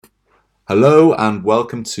Hello and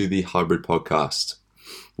welcome to the Hybrid Podcast.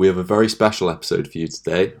 We have a very special episode for you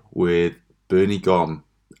today with Bernie Gom,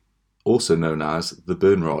 also known as the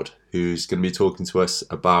Burnrod, who's going to be talking to us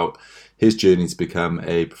about his journey to become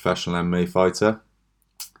a professional MMA fighter,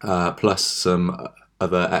 plus some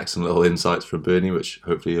other excellent little insights from Bernie, which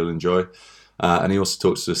hopefully you'll enjoy. And he also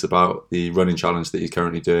talks to us about the running challenge that he's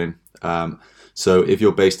currently doing. So if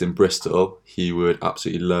you're based in Bristol, he would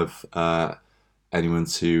absolutely love anyone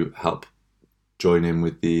to help join in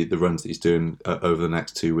with the runs that he's doing over the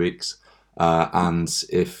next 2 weeks. And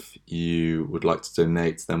if you would like to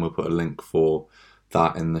donate, then we'll put a link for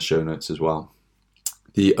that in the show notes as well.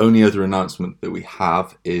 The only other announcement that we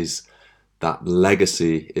have is that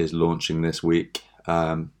Legacy is launching this week.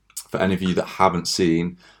 For any of you that haven't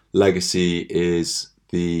seen, Legacy is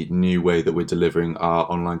the new way that we're delivering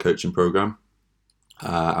our online coaching program.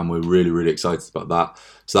 And we're really excited about that.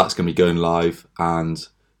 So that's going to be going live, and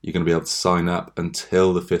you're going to be able to sign up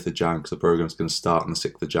until the 5th of Jan, because the program's going to start on the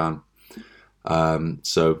 6th of Jan.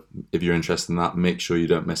 So if you're interested in that, make sure you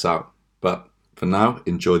don't miss out. But for now,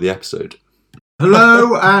 enjoy the episode.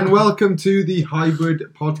 Hello and welcome to the Hybrid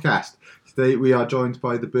Podcast. Today we are joined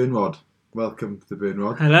by the Burnrod. Welcome to the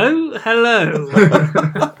Burnrod. Hello.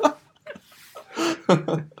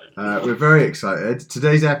 We're very excited.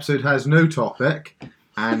 Today's episode has no topic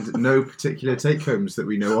and no particular take-homes that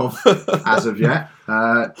we know of as of yet.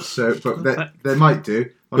 But they might do.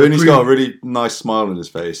 Bernie's got a really nice smile on his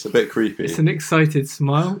face, a bit creepy. It's an excited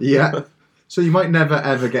smile. Yeah. So you might never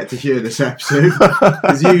ever get to hear this episode,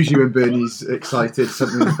 because usually when Bernie's excited,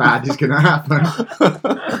 something bad is going to happen.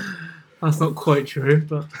 That's not quite true,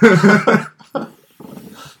 but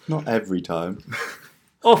Not every time.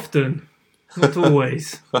 often, not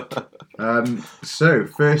always. So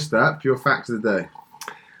first up, your fact of the day.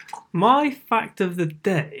 My fact of the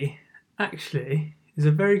day, actually, is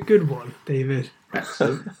a very good one, David.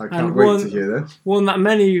 Excellent. I can't And wait to hear this. One that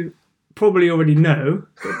many probably already know,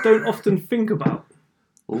 but don't often think about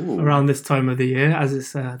Ooh. around this time of the year, as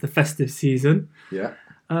it's the festive season. Yeah.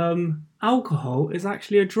 Alcohol is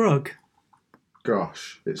actually a drug.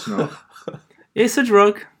 Gosh, it's not. It's a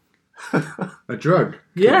drug. A drug?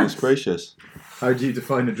 Yeah. Goodness gracious. How do you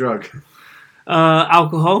define a drug?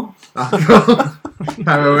 Alcohol, Alcohol?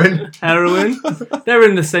 Heroin? heroin, they're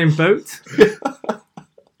in the same boat.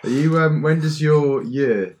 Are you? When does your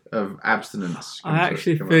year of abstinence come I to-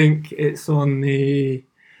 actually come up? think it's on the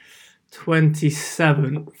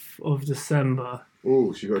 27th of December,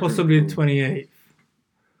 Oh, so you got possibly the 28th.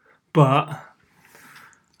 But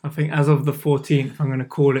I think as of the 14th, I'm going to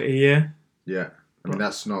call it a year. Yeah. I mean,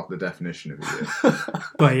 that's not the definition of a year.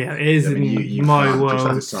 But yeah, it is I mean, in you my can't world.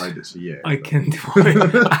 just decide it's a year. I can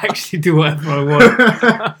actually do whatever I want.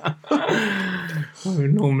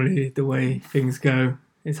 Normally, the way things go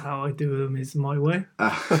is how I do them is my way,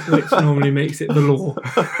 which normally makes it the law.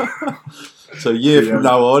 So a year Yeah. from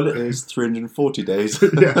now on is 340 days.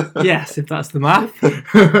 Yeah. Yes, if that's the math.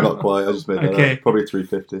 Not quite, I just made that Okay. up. Probably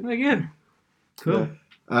 350. Again, cool.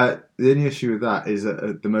 The only issue with that is that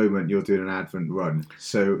at the moment you're doing an Advent run.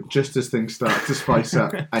 So just as things start to spice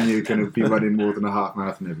up and you're going to be running more than a half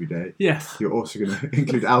marathon every day, Yes. you're also going to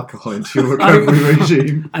include alcohol into your recovery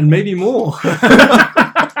regime. And maybe more.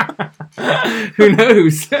 Who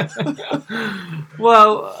knows?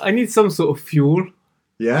 Well, I need some sort of fuel.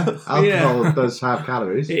 Yeah, alcohol does have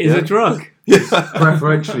calories. It is a drug.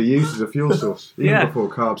 Preferentially used as a fuel source, even Yeah. before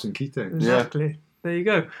carbs and ketones. Exactly. There you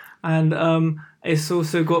go. And it's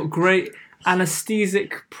also got great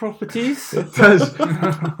anesthetic properties. It does.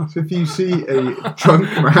 So if you see a drunk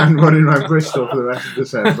man running around Bristol for the rest of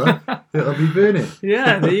December, it'll be Bernie.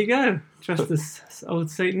 Yeah, there you go. Just as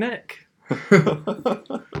old Saint Nick. Are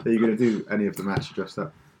you going to do any of the matches dressed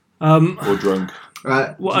up? Or drunk.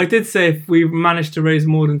 Well, I did say if we managed to raise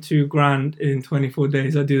more than $2,000 in 24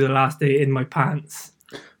 days, I'd do the last day in my pants.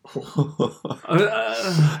 I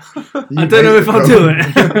don't know if I'll do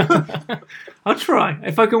it. I'll try.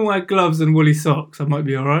 If I can wear gloves and woolly socks, I might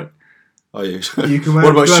be alright. Are you? You can wear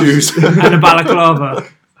What about gloves. shoes? And a balaclava.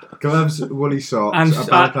 Gloves, woolly socks, And a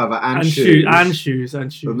balaclava, and shoes. shoes.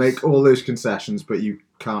 And shoes. We'll make all those concessions, but you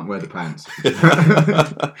can't wear the pants.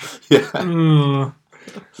 Yeah. Ugh.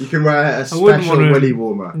 You can wear a wouldn't special wanna- willy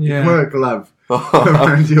warmer. You Yeah. can wear a glove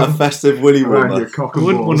around your, A festive willy around warmer. your cock I and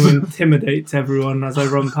wouldn't want balls. to intimidate everyone as I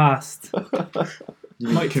run past. You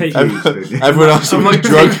might get take- confused, don't you? Everyone else I will be might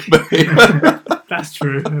drunk, mate. That's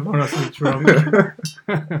true. Everyone else is drunk.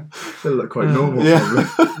 They'll look quite normal. Yeah.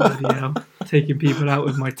 Probably. Bloody hell. Taking people out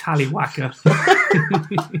with my tallywhacker.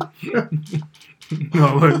 No,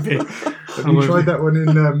 I won't be. Have you tried that one in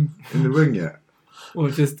the ring yet? Or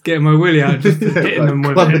just getting my willy out, just hitting them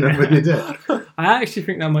with clubbing them it. with your dick. I actually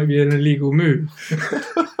think that might be an illegal move.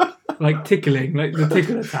 Like tickling, like the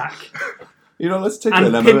tickle attack. Let's tickle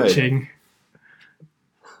And an MMA. pinching.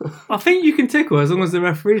 I think you can tickle as long as the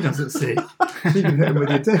referee doesn't see. You can hit him with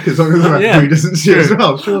your dick as long as the referee doesn't see true. as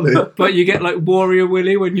well, surely. But you get like Warrior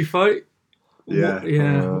Willy when you fight. Yeah.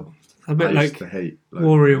 Yeah. A I bit used like to hate like,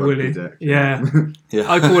 Warrior rugby Willy. dick. Yeah. Yeah.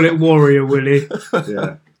 I call it Warrior Willy.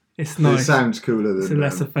 Yeah. It's It nice. sounds cooler than It's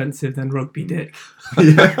less offensive than rugby dick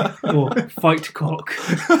yeah. or fight cock.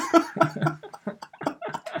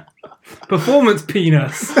 Performance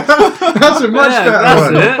penis. That's a much Yeah, better that's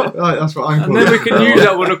one. it. Right, that's what I'm And calling then we it. can use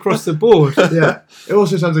that one across the board. Yeah. It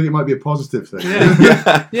also sounds like it might be a positive thing.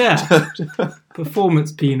 Yeah. Yeah.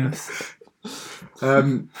 Performance penis.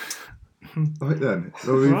 Right then.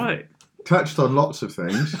 Well, we've Right. touched on lots of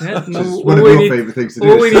things. Yeah. Which No, is all one of we your need- favourite things to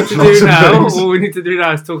do. All we is need to touch lots do of now, things. all we need to do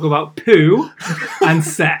now is talk about poo and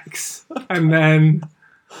sex, and then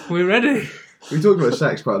we're ready. We talked about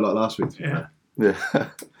sex quite a lot last week. Yeah. Yeah.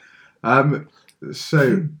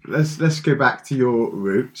 So let's go back to your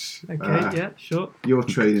roots. Okay. Yeah. Sure. Your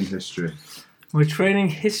training history. My training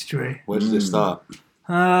history. Where did it start?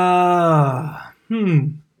 I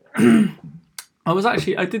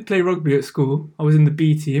did play rugby at school. I was in the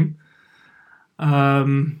B team. But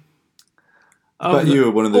you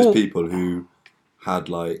were one of those Oh. people who had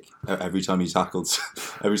like every time you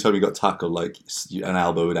got tackled, like an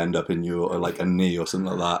elbow would end up in your or like a knee or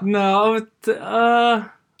something like that. No,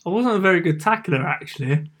 I wasn't a very good tackler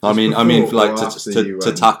actually. I mean, before like or after you,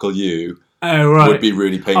 to tackle you Oh right. would be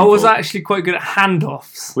really painful. I was actually quite good at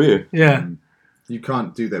handoffs. Were you? Yeah. You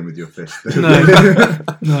can't do them with your fist. No.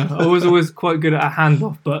 No, I was always quite good at a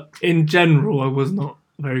handoff, but in general, I was not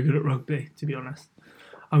very good at rugby, to be honest.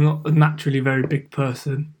 I'm not a naturally very big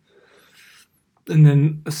person. And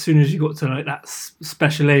then as soon as you got to like that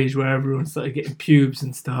special age where everyone started getting pubes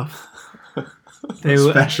and stuff, they were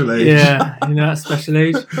Special age. Yeah, you know that special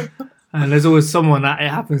age. And there's always someone that it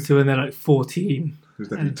happens to when they're like 14. It was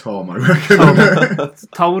definitely Tom, I reckon.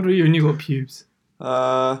 How old were you when you got pubes?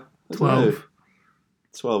 I don't know, 12.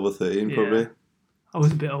 12 or 13 Yeah. probably. I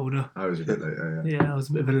was a bit older. I was a bit later, yeah. Yeah, I was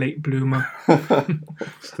a bit of a late bloomer.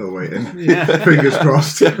 Still waiting. Yeah. Fingers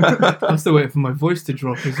crossed. I'm still waiting for my voice to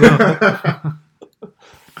drop as well.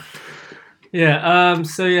 Yeah.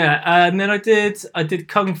 So yeah, and then I did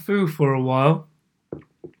kung fu for a while,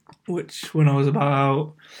 which when I was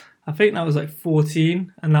about, I think that was like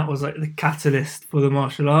 14, and that was like the catalyst for the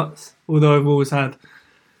martial arts. Although I've always had,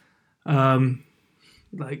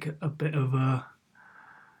 like a bit of a,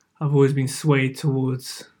 I've always been swayed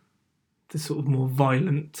towards the sort of more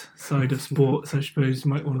violent side of sports. I suppose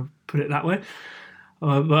you might want to put it that way.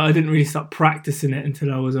 But I didn't really start practicing it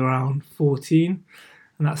until I was around 14.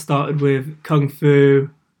 And that started with Kung Fu,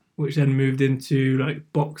 which then moved into like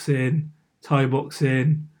boxing, Thai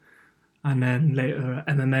boxing, and then later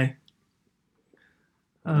MMA.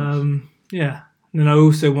 Yeah. And then I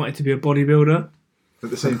also wanted to be a bodybuilder. At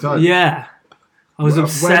the same time? Yeah. I was When-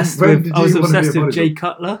 obsessed when did with you wanna be a Jay bodybuilder?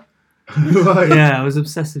 Cutler. Right. Yeah, I was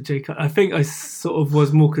obsessed with Jay Cutler. I think I sort of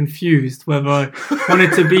was more confused whether I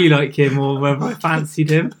wanted to be like him or whether I fancied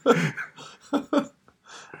him. Did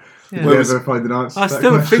Yeah. you ever find an answer I'm to that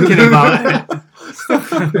still question? thinking about it.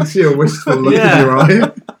 I can see a wistful look Yeah. in your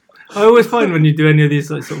eye. I always find when you do any of these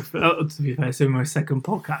like sort of, to be fair, it's in my second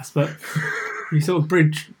podcast, but you sort of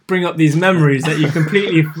bring up these memories that you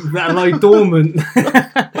completely that lie dormant.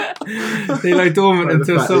 They lie dormant Like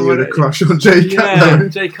the until fact that you someone. had a crush on Jay Yeah, Cutler.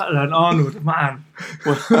 Jay Cutler and Arnold, man.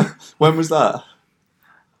 When was that?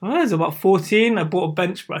 I was about 14. I bought a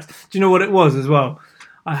bench press. Do you know what it was as well?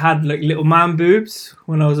 I had like little man boobs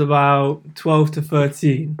when I was about 12 to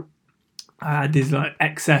 13. I had this like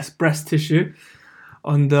excess breast tissue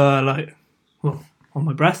on my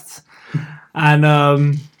breasts, and I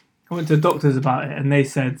went to the doctors about it, and they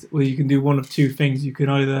said, well, you can do one of two things. You can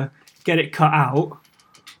either get it cut out,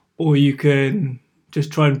 or you can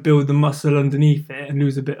just try and build the muscle underneath it and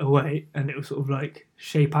lose a bit of weight, and it will sort of like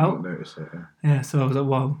shape I out. didn't notice it, yeah. Yeah, so I was like,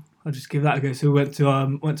 well, I'll just give that a go. So we went to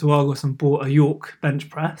Argos and bought a York bench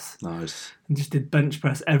press Nice. and just did bench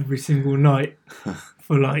press every single night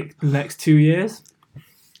for like the next 2 years.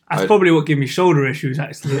 That's probably what gave me shoulder issues,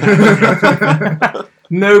 actually.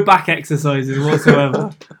 No back exercises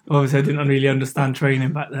whatsoever. Obviously, I didn't really understand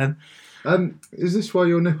training back then. Is this why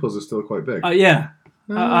your nipples are still quite big? Yeah,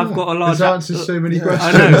 I've got a large. This answers so many I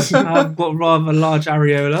questions. know. I've got rather large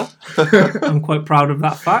areola. I'm quite proud of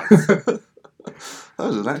that fact. That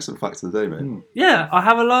was an excellent fact of the day, mate. Yeah, I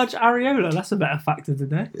have a large areola. That's a better fact of the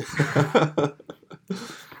day.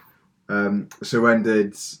 So when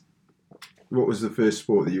did What was the first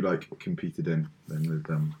sport that you competed in then with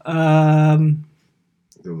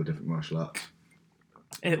all the different martial arts?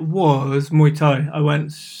 It was Muay Thai. I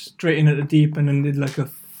went straight in at the deep end and did like a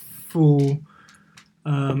full,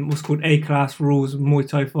 what's called A-class rules Muay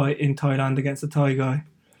Thai fight in Thailand against a Thai guy.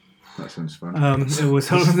 That sounds fun. It was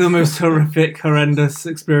the most horrific, horrendous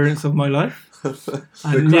experience of my life.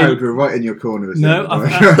 The crowd were right in your corner. No,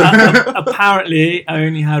 apparently I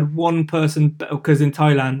only had one person, because in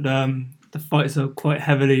Thailand the fights are quite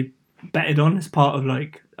heavily betted on. It's part of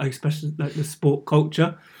especially the sport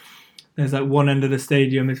culture. There's one end of the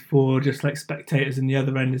stadium is for just spectators and the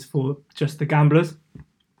other end is for just the gamblers.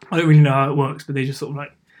 I don't really know how it works, but they just sort of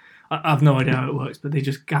I have no idea how it works, but they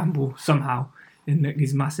just gamble somehow in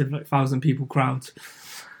these massive 1,000 people crowds.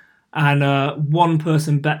 And one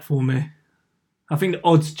person bet for me. I think the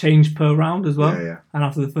odds change per round as well. Yeah. And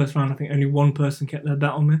after the first round, I think only one person kept their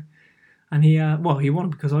bet on me. And he won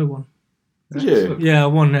because I won. Did you? Yeah, I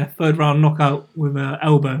won a third round knockout with an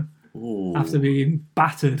elbow. Ooh. After being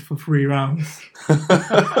battered for 3 rounds.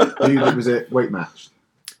 Was it weight matched?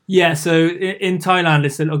 Yeah, so in Thailand,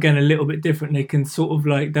 it's again a little bit different. They can sort of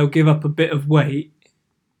they'll give up a bit of weight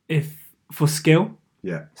for skill.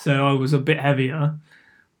 Yeah. So I was a bit heavier,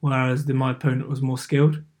 whereas my opponent was more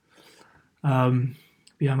skilled. But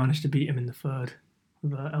yeah, I managed to beat him in the third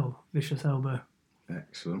with a vicious elbow.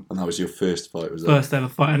 Excellent. And that was your first fight, was it? First ever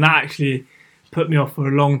fight, and that actually put me off for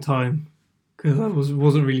a long time because I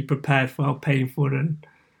wasn't really prepared for how painful and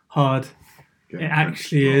hard it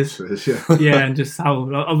actually is. Yeah, and just how.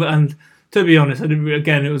 And to be honest,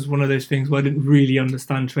 it was one of those things where I didn't really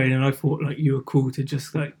understand training. I thought you were cool to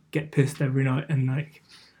just get pissed every night and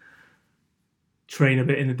train a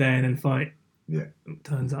bit in the day and then fight. Yeah. It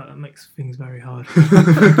turns out that makes things very hard.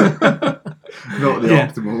 Not the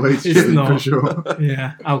optimal way to train, for sure.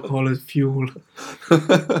 Yeah, alcohol is fuel.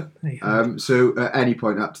 So at any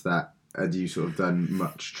point up to that, had you sort of done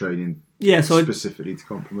much training specifically to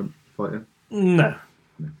complement fighting? No,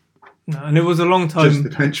 and it was a long time. Just the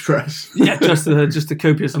bench press. Yeah, just the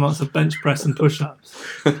copious amounts of bench press and push-ups.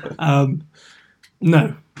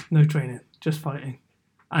 No training, just fighting,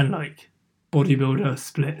 and bodybuilder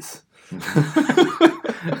splits.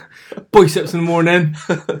 Biceps in the morning,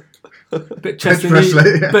 bit chest bench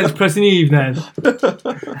press in the evening,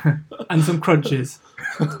 and some crunches.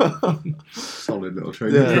 Solid little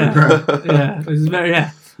training program. Yeah, it was very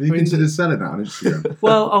You considered selling that on Instagram?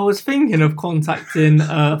 Well, I was thinking of contacting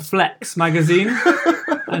Flex magazine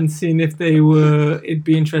and seeing if it'd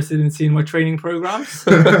be interested in seeing my training programs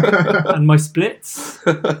and my splits,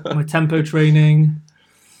 my tempo training.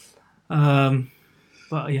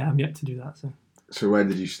 But yeah, I'm yet to do that. So when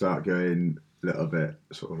did you start going a little bit,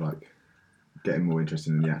 sort of getting more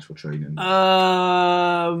interested in the actual training?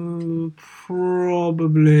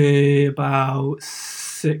 Probably about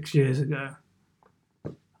 6 years ago.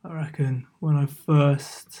 I reckon when I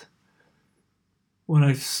started when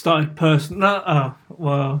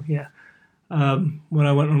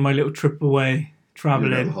I went on my little trip away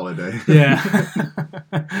traveling. Your little holiday. Yeah.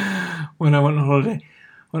 When I went on holiday.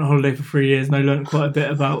 Went on holiday for 3 years and I learned quite a bit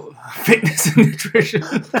about fitness and nutrition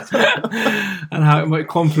and how it might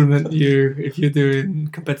complement you if you're doing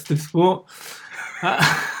competitive sport.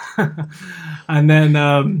 And then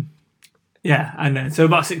so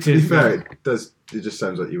about 6 years ago. It just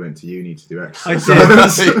sounds like you went to uni to do exercise. I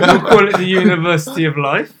did. We'll call it the University of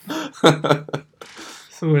Life.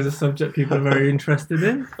 It's always a subject people are very interested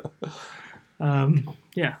in.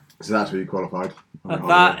 Yeah. So that's where you qualified?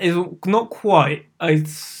 That is not quite. I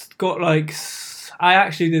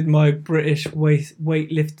actually did my British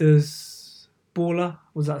weightlifters baller.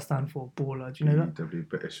 What does that stand for? Baller. Do you know that?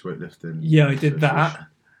 British weightlifting. Yeah, I did that.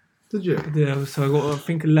 Did you? Yeah, so I got, I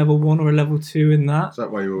think, a level 1 or a level 2 in that. Is that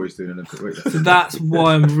why you're always doing Olympic weightlifting? So that's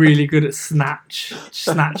why I'm really good at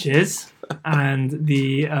snatches and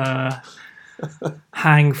the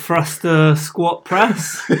hang thruster squat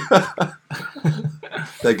press.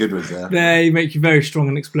 They're good ones, yeah. They make you very strong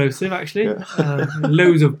and explosive, actually. Yeah.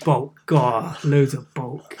 Loads of bulk. God.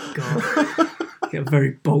 Get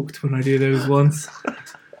very bulked when I do those ones.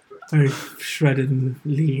 Very shredded and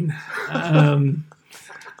lean.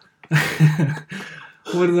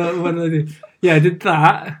 What did I do? Yeah, I did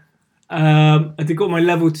that. I got my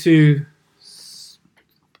level 2,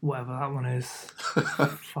 whatever that one is.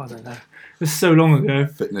 I don't know. It was so long ago.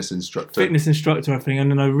 Fitness instructor, I think, and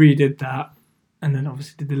then I redid that, and then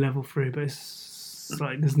obviously did the level 3. But it's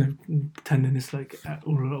there's no pretending. It's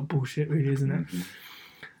all a lot of bullshit, really, isn't it?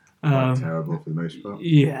 Mm-hmm. Terrible for the most part.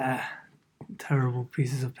 Yeah, terrible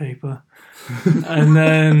pieces of paper. And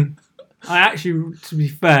then I actually, to be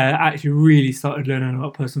fair, actually really started learning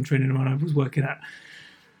about personal training when I was working at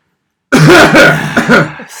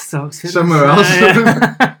Somewhere else.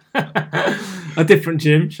 A different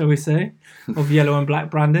gym, shall we say, of yellow and black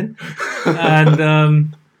branding.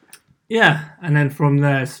 And and then from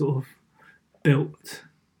there sort of built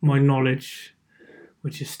my knowledge,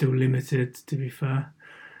 which is still limited, to be fair.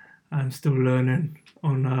 I'm still learning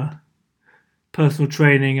on personal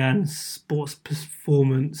training and sports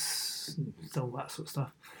performance, all that sort of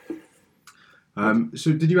stuff.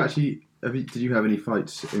 So did you have any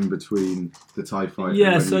fights in between the Thai fight?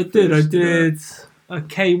 Yes, I did. I did a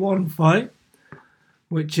K1 fight,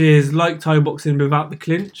 which is like Thai boxing without the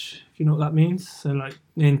clinch, if you know what that means. So like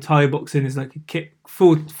in Thai boxing is like a kick,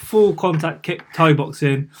 full contact kick. Thai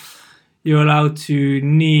boxing, you're allowed to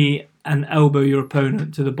knee and elbow your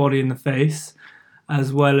opponent to the body and the face,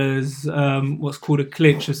 as well as what's called a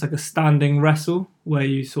clinch. It's like a standing wrestle where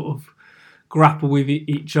you sort of grapple with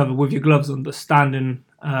each other with your gloves on, but standing,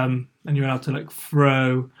 and you're allowed to like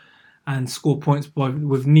throw and score points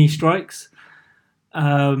with knee strikes.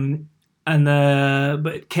 But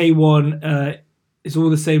K1 is all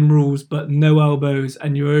the same rules, but no elbows,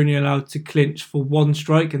 and you're only allowed to clinch for one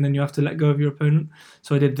strike, and then you have to let go of your opponent.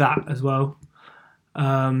 So I did that as well.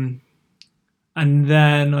 And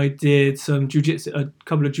then I did some a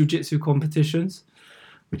couple of jiu-jitsu competitions,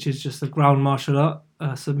 which is just a ground martial art,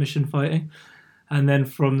 submission fighting. And then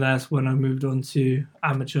from there's when I moved on to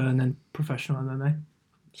amateur and then professional MMA.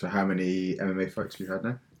 So how many MMA fights have you had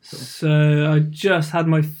now? So I just had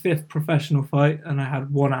my 5th professional fight, and I had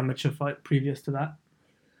 1 amateur fight previous to that.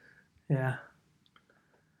 Yeah.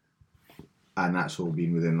 And that's all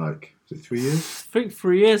been within like, is it 3 years? I think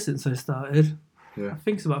 3 years since I started. Yeah. I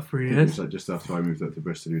think it's about 3 It years. was like just after I moved up to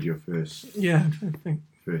Bristol, you did your first I think.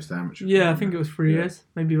 First amateur. Yeah, I think it was 3 years.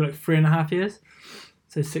 Maybe like 3.5 years.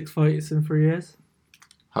 So 6 fights in 3 years.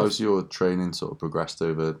 How's your training sort of progressed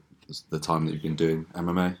over the time that you've been doing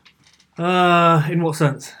MMA? In what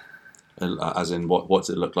sense? As in, what's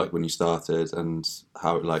it look like when you started, and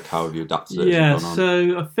how have you adapted it? Yeah, as you've gone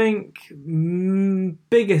on? so I think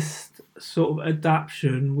biggest sort of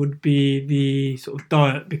adaptation would be the sort of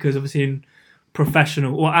diet, because obviously in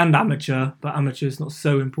professional and amateur, but amateur is not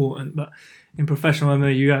so important. But in professional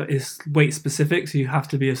MMA, it's weight specific, so you have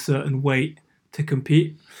to be a certain weight to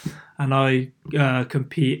compete. And I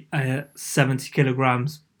compete at 70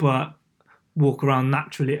 kilograms, but walk around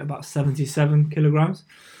naturally at about 77 kilograms.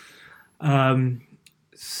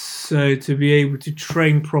 So to be able to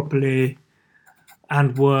train properly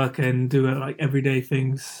and work and do it like everyday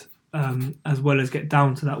things, as well as get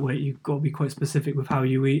down to that weight, you've got to be quite specific with how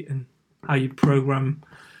you eat and how you program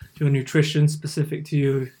your nutrition specific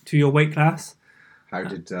to your weight class. How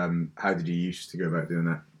did you used to go about doing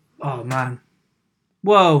that? Oh man,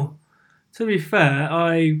 well, to be fair,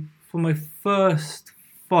 for my first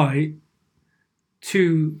fight,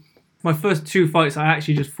 my first 2 fights, I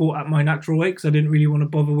actually just fought at my natural weight because I didn't really want to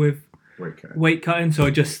bother with weight cutting. So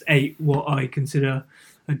I just ate what I consider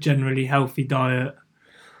a generally healthy diet,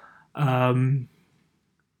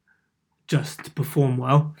 just to perform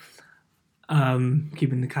well,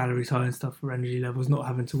 keeping the calories high and stuff for energy levels, not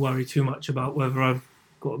having to worry too much about whether I've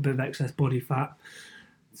got a bit of excess body fat.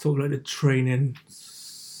 Sort of like the training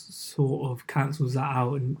sort of cancels that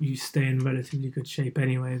out, and you stay in relatively good shape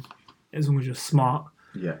anyway, as long as you're smart.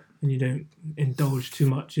 Yeah. And you don't indulge too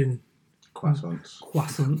much in croissants.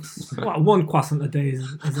 Well, 1 croissant a day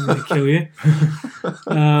isn't going to kill you.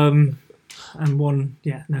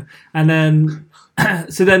 And then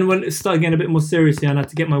so then when it started getting a bit more seriously and I had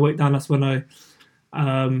to get my weight down, that's when I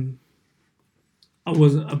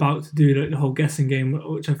wasn't about to do like the whole guessing game,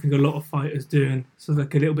 which I think a lot of fighters do. And so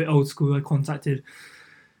like a little bit old school, I contacted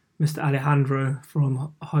Mr. Alejandro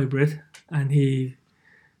from Hybrid, and he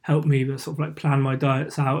helped me sort of like plan my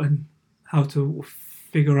diets out and how to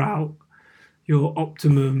figure out your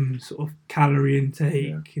optimum sort of calorie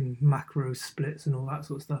intake and macro splits and all that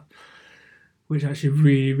sort of stuff, which actually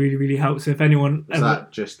really, really, really helps. So if anyone was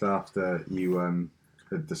that just after you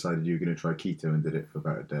had decided you were going to try keto and did it for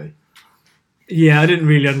about a day? Yeah, I didn't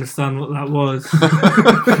really understand what that was.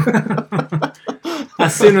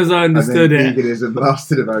 As soon as I understood it. Veganism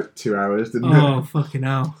lasted about 2 hours, didn't it? Oh, fucking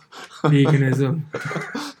hell. Veganism.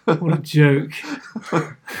 What a joke.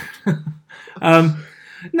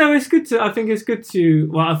 No, it's good to, I think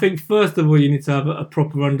first of all, you need to have a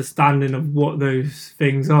proper understanding of what those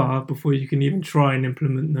things are before you can even try and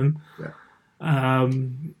implement them. Yeah.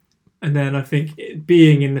 And then I think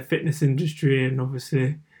being in the fitness industry and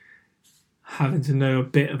obviously having to know a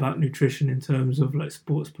bit about nutrition in terms of like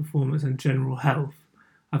sports performance and general health,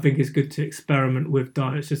 I think it's good to experiment with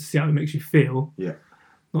diets just to see how it makes you feel. Yeah.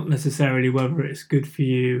 Not necessarily whether it's good for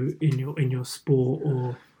you in your sport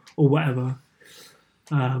or whatever.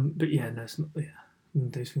 But yeah, no, it's not. Yeah,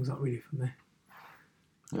 those things aren't really for me.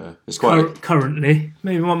 Yeah, it's quite currently.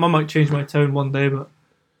 Maybe I might change my tone one day, but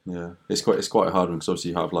yeah, it's quite a hard one because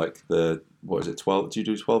obviously you have like what is it, 12? Do you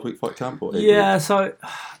do 12-week fight camp or 8 yeah? weeks? So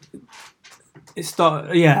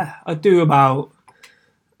I do about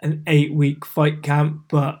an 8-week fight camp,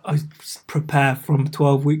 but I prepare from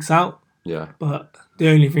 12 weeks out. Yeah. But the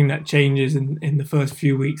only thing that changes in the first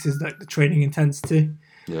few weeks is like the training intensity.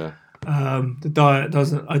 Yeah. The diet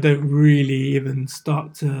doesn't. I don't really even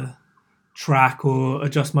start to track or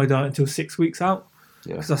adjust my diet until 6 weeks out.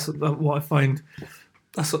 Yeah. Because that's what I find.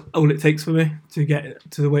 That's all it takes for me to get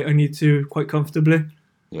to the weight I need to quite comfortably.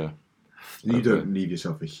 Yeah. You don't leave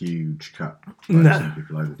yourself a huge cut. No. Some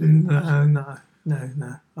people either do. No.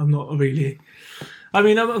 I'm not really. I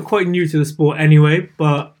mean, I'm quite new to the sport anyway,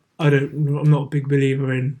 but I'm not a big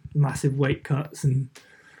believer in massive weight cuts, and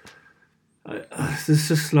it's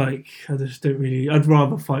just like I just don't really. I'd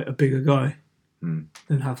rather fight a bigger guy than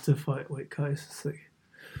have to fight weight cuts. It's like,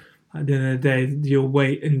 at the end of the day, your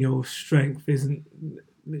weight and your strength isn't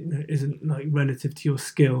like relative to your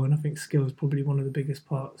skill, and I think skill is probably one of the biggest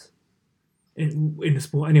parts in the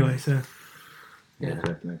sport anyway. So Yeah,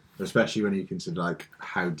 definitely. Especially when you consider like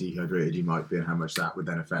how dehydrated you might be and how much that would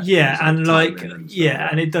then affect. yeah, things and like timing and stuff yeah,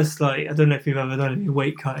 and it does like I don't know if you've ever done any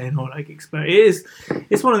weight cutting or like experiment.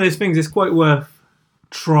 It's one of those things. It's quite worth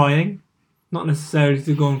trying, not necessarily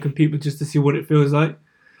to go and compete, but just to see what it feels like.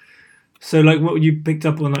 So like what you picked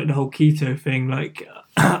up on like the whole keto thing, like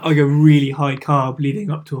I go really high carb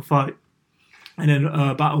leading up to a fight, and then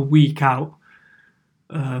about a week out,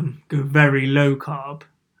 go very low carb.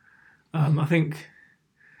 I think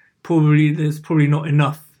there's probably not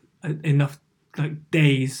enough like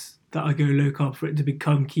days that I go low carb for it to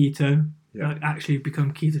become keto, like actually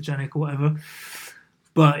become ketogenic or whatever.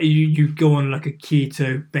 But you go on like a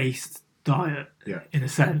keto based diet, in a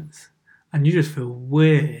sense, and you just feel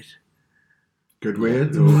weird. Good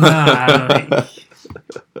weird? Or? Nah, like,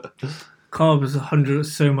 carbs 100 are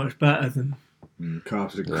so much better than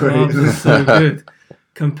Carbs are great. carbs are so good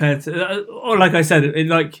compared to, or like I said, it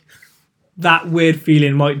like that weird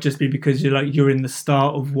feeling might just be because you're in the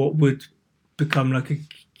start of what would become like a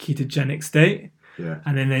ketogenic state. Yeah.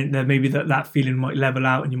 And then maybe that feeling might level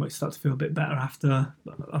out and you might start to feel a bit better after.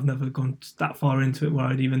 I've never gone that far into it where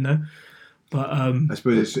I'd even know. But I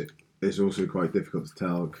suppose it's also quite difficult to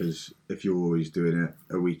tell because if you're always doing it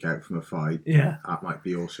a week out from a fight, that might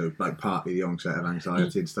be also like partly the onset of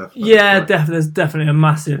anxiety and stuff. There's definitely a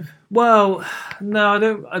massive. Well, no, I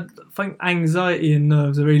don't. I think anxiety and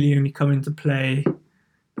nerves are really only come into play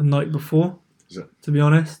the night before, to be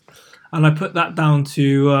honest. And I put that down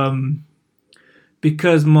to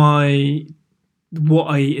because what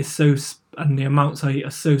I eat is so and the amounts I eat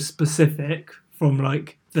are so specific from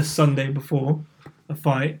like the Sunday before a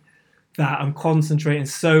fight, that I'm concentrating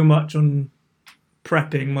so much on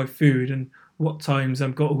prepping my food and what times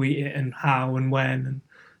I've got to eat it and how and when and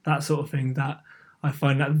that sort of thing, that I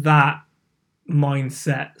find that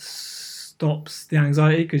mindset stops the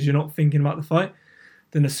anxiety because you're not thinking about the fight.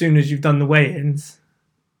 Then as soon as you've done the weigh-ins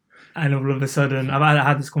and all of a sudden, I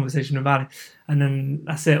had this conversation with Ali, and then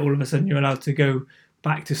that's it, all of a sudden you're allowed to go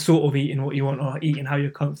back to sort of eating what you want or eating how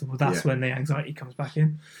you're comfortable. That's when the anxiety comes back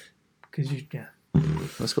in. Because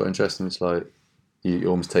That's quite interesting. It's like you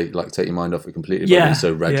almost take your mind off it completely. But it's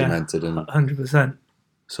so regimented and 100%.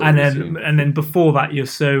 And then before that, you're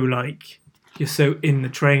so in the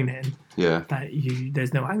training that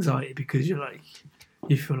there's no anxiety because you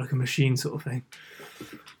feel like a machine sort of thing.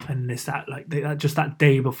 And it's that just that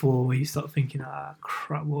day before where you start thinking,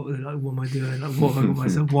 crap, what am I doing? Like, what have I got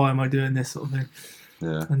myself? Why am I doing this sort of thing?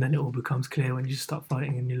 Yeah. And then it all becomes clear when you just start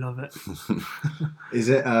fighting and you love it. Is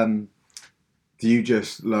it? Do you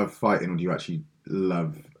just love fighting, or do you actually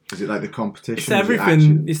love? Is it like the competition? It's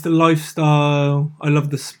everything. It's the lifestyle. I love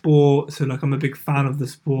the sport, so like I'm a big fan of the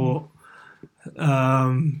sport.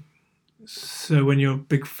 So when you're a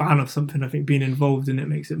big fan of something, I think being involved in it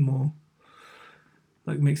makes it more.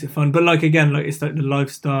 Makes it fun, but again, it's like the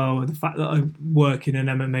lifestyle, the fact that I work in an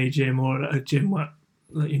MMA gym or a gym where,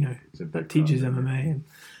 that teaches MMA, and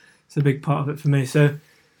it's a big part of it for me. So,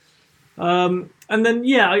 and then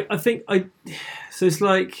I think so it's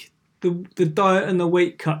like the diet and the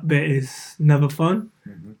weight cut bit is never fun.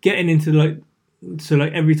 Mm-hmm. Getting into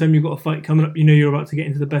every time you've got a fight coming up, you're about to get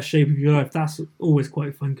into the best shape of your life. That's always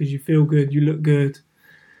quite fun because you feel good, you look good.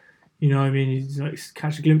 You know what I mean? You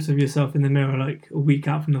catch a glimpse of yourself in the mirror a week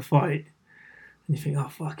out from the fight and you think, oh,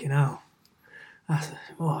 fucking hell.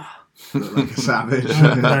 Oh, Look like a savage.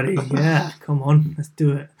 bloody, yeah, come on, let's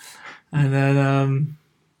do it. And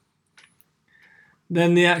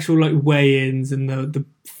then the actual like weigh-ins and the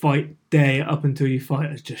fight day up until you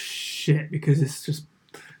fight is just shit because it's just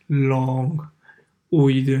long. All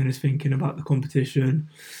you're doing is thinking about the competition.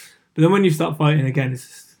 But then when you start fighting again, it's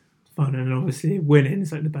just fun, and obviously winning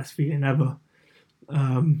is like the best feeling ever.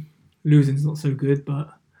 Losing's not so good, but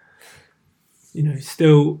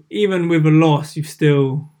still, even with a loss, you've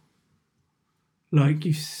still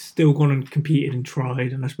gone and competed and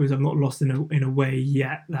tried. And I suppose I've not lost in a way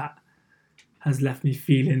yet that has left me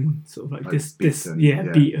feeling sort of like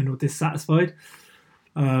beaten or dissatisfied.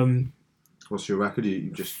 What's your record?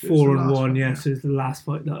 You just 4-1, yeah. So it's the last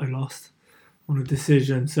fight that I lost on a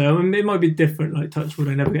decision. So it might be different. Like touch wood,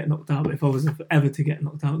 I never get knocked out. But if I was ever to get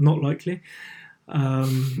knocked out, not likely.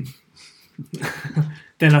 Then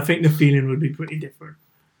I think the feeling would be pretty different.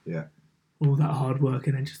 Yeah. All that hard work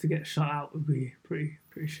and then just to get shut out would be pretty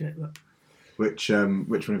shit. But which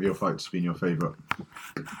one of your fights has been your favourite?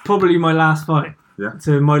 Probably my last fight. Yeah.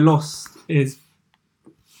 So my loss is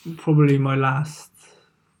probably my last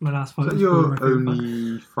fight. Is that your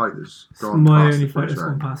only fight that's gone my past only the fight first that's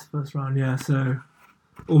round? gone past the first round, yeah. So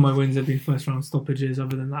all my wins have been first round stoppages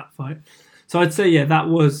other than that fight. So I'd say, yeah, that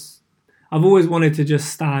was... I've always wanted to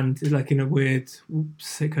just stand, like in a weird,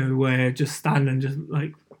 sicko way, just stand and just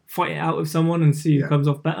like fight it out with someone and see who comes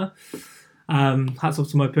off better. Hats off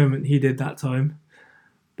to my opponent, he did that time.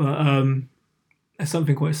 But there's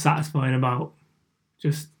something quite satisfying about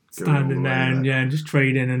just standing there and just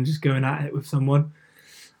trading and just going at it with someone.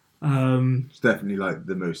 It's definitely like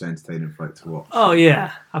the most entertaining fight to watch. Oh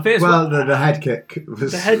yeah, I think it's the head kick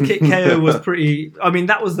was the head kick KO was pretty. I mean,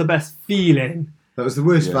 that was the best feeling. That was the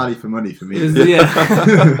worst value for money for me.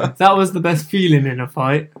 That was the best feeling in a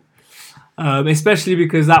fight, especially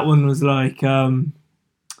because that one was like,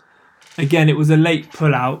 again, it was a late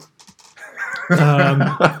pullout.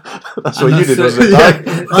 That's what you did, wasn't it?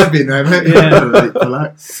 Yeah, I've been there, mate. Late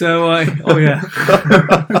pullout. So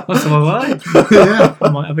that's my right. Yeah, I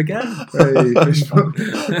might have again. Hey, fish pump.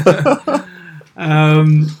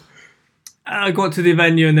 I got to the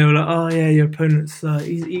venue and they were like, "Oh yeah, your opponent's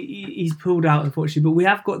he's pulled out, unfortunately, but we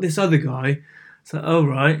have got this other guy." So, oh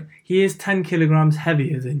right, he is 10 kilograms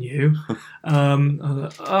heavier than you. I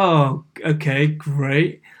was like, "Oh, okay,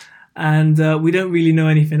 great," and we don't really know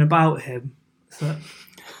anything about him. So,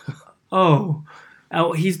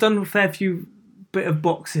 he's done a fair few bit of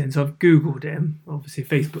boxing, so I've Googled him, obviously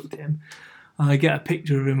Facebooked him. I get a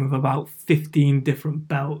picture of him with about 15 different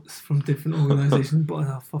belts from different organisations,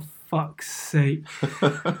 but for fuck's sake.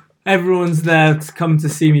 Everyone's there to come to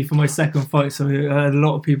see me for my second fight, so I had a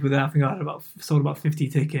lot of people there. I think I had sold about 50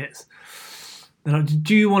 tickets. They're like,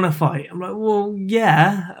 "Do you want to fight?" I'm like, "Well,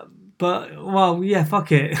 yeah, yeah,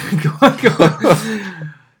 fuck it." Go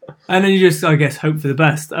on. And then you just, I guess, hope for the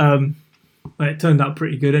best. But it turned out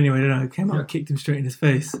pretty good anyway. I came out, kicked him straight in his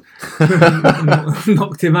face,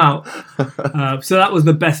 knocked him out. So that was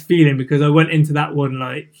the best feeling because I went into that one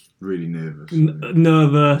like really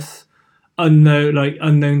nervous,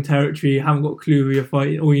 unknown territory. Haven't got a clue who you're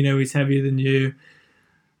fighting. All you know he's heavier than you.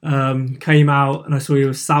 Came out and I saw he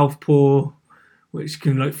was southpaw, which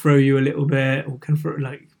can like throw you a little bit, or can throw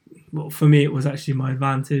for me it was actually my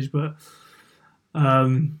advantage. But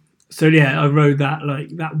so yeah, I rode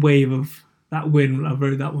that wave of that win. I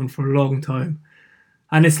rode that one for a long time,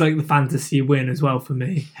 and it's like the fantasy win as well for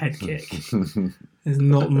me. Head kick. There's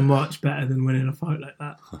not much better than winning a fight like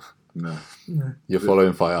that. No. Your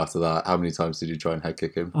following fight after that, how many times did you try and head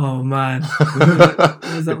kick him? Oh man,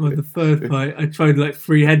 was that with the third fight? I tried like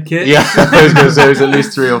 3 head kicks. Yeah, I was going to say it was at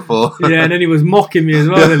least 3 or 4. Yeah, and then he was mocking me as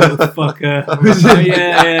well, the little fucker.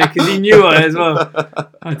 Yeah, because he knew I as well.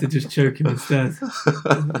 I had to just choke him instead.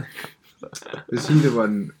 Was he the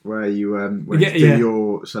one where you went to do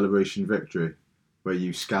your celebration victory? Where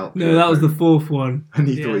you scalped? No, that was the 4th one. And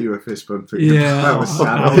he thought you were fist bumping. Yeah, that was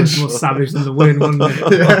savage. That was more savage than the win, wasn't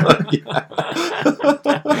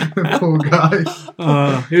it? Poor guy.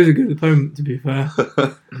 He was a good opponent, to be fair.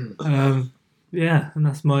 Yeah, and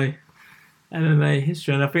that's my MMA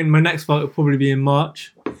history. And I think my next fight will probably be in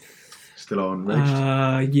March. Still on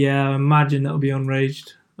Raged? Yeah, I imagine that'll on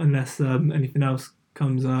Raged, unless anything else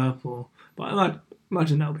comes up. But I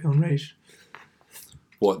imagine that'll be on Raged.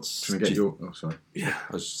 Sorry. Yeah.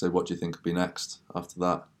 I was just say, what do you think will be next after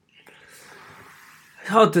that?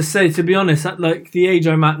 It's hard to say, to be honest. At like the age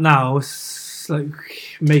I'm at now, it's like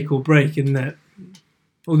make or break, isn't it?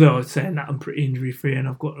 Although I was saying that I'm pretty injury free and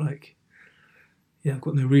I've got no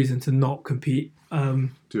reason to not compete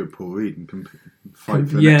Do a Paul Reed and fight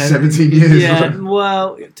for the next 17 years. Yeah,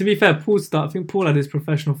 well, to be fair, I think Paul had his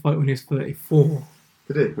professional fight when he was 34.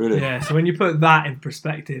 Did he? Really? Yeah, so when you put that in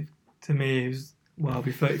perspective, to me, it was, well, I'll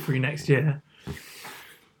be 33 next year.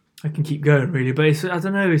 I can keep going, really, but I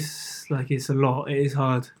don't know, it's a lot. It is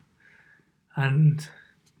hard. And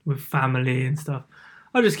with family and stuff,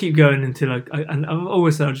 I'll just keep going until and I've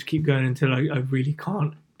always said I'll just keep going until I really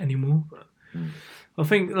can't anymore. But I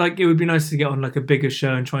think it would be nice to get on a bigger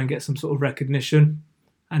show and try and get some sort of recognition,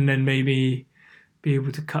 and then maybe be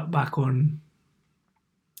able to cut back on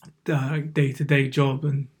the day-to-day job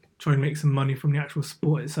and try and make some money from the actual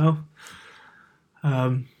sport itself.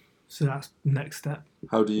 So that's the next step.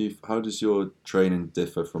 How does your training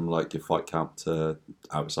differ from your fight camp to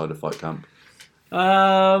outside of fight camp?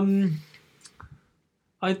 I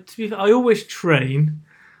always train.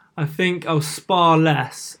 I think I'll spar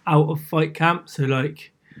less out of fight camp. So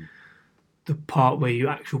the part where you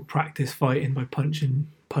actually practice fighting by punching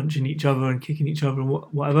each other and kicking each other and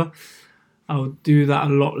whatever. I'll do that a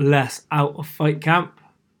lot less out of fight camp.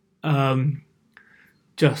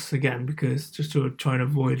 Just again because just to try and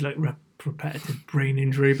avoid repetitive brain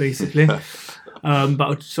injury basically. But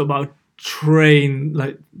I'll train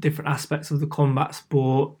different aspects of the combat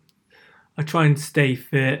sport. I try and stay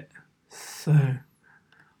fit, so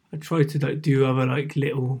I try to do other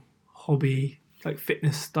little hobby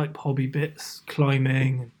fitness type hobby bits,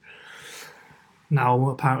 climbing, and now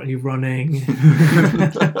apparently running.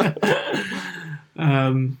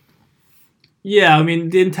 Yeah, I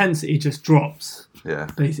mean the intensity just drops. Yeah.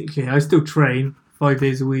 Basically, I still train 5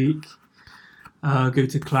 days a week, go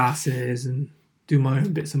to classes and do my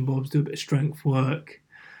own bits and bobs, do a bit of strength work.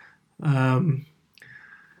 But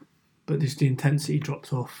just the intensity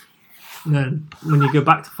drops off. And then when you go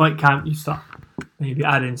back to fight camp, you start maybe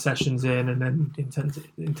adding sessions in, and then the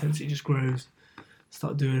intensity just grows.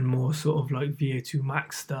 Start doing more sort of VO2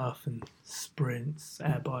 max stuff and sprints,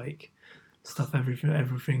 air bike,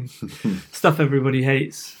 everything, stuff everybody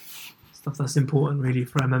hates, stuff that's important really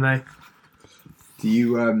for MMA. Do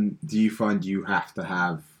you find you have to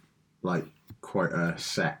have quite a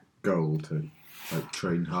set goal to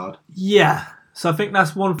train hard? Yeah. So I think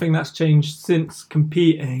that's one thing that's changed since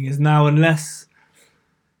competing is now unless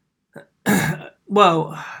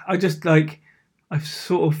well, I just I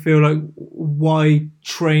sort of feel why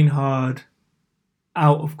train hard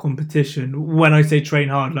out of competition? When I say train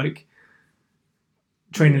hard,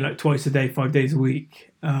 training twice a day, 5 days a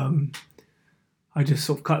week, I just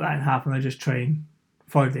sort of cut that in half and I just train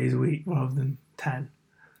 5 days a week rather than 10.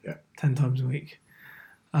 Yeah. 10 times a week.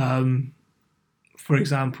 For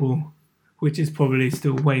example, which is probably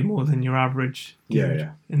still way more than your average.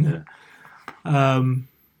 Yeah. Yeah. I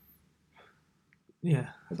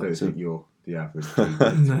don't think you're the average.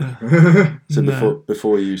 No. So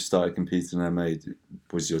before you started competing in MMA,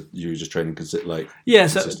 you were just training Yeah,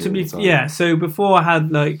 so so before I had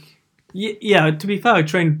to be fair, I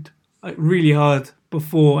trained really hard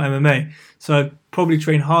before MMA. So I probably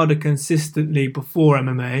trained harder consistently before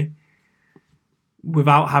MMA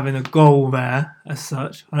without having a goal there as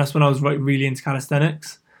such. And that's when I was really into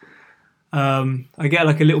calisthenics. I get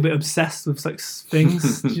a little bit obsessed with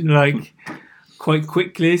things quite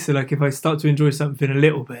quickly. So if I start to enjoy something a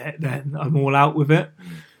little bit, then I'm all out with it.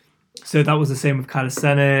 So that was the same with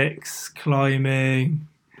calisthenics, climbing,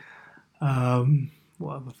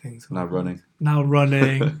 what other things? Now running.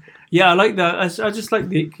 Yeah, I like that. I just like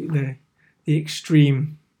the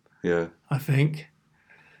extreme. Yeah. I think.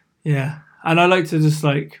 Yeah. And I like to just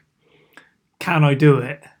can I do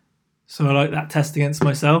it? So I like that test against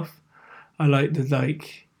myself. I like the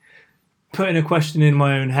putting a question in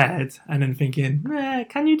my own head and then thinking,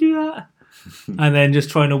 can you do that? And then just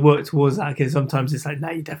trying to work towards that, because sometimes it's no,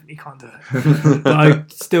 you definitely can't do it. But I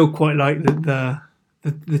still quite like the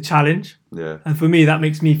challenge. Yeah. And for me, that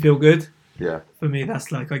makes me feel good. Yeah. For me,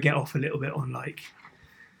 that's I get off a little bit on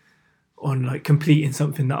completing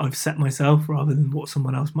something that I've set myself rather than what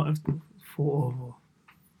someone else might have thought of.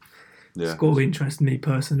 It's got to interest me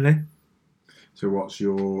personally. So what's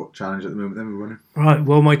your challenge at the moment then, we're wondering? Right,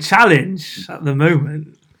 well, my challenge at the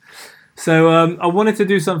moment. So I wanted to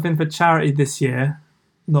do something for charity this year,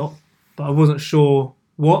 but I wasn't sure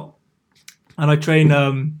what. And I train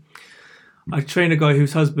a guy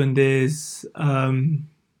whose husband is Ben,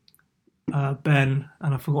 and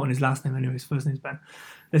I've forgotten his last name anyway. His first name's Ben.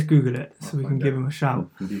 Let's Google it so we can give him a shout.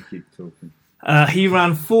 You keep talking. He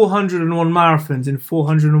ran 401 marathons in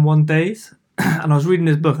 401 days. And I was reading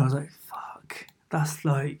his book and I was like, fuck, that's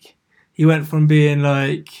he went from being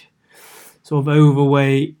sort of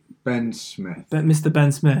overweight, Ben Smith. Mr.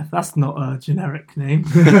 Ben Smith. That's not a generic name.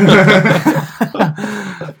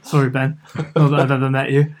 Sorry, Ben. Not that I've ever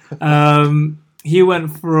met you. He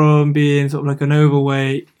went from being sort of like an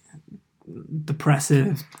overweight,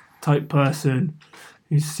 depressive type person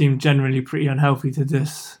who seemed generally pretty unhealthy to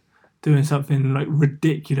just doing something like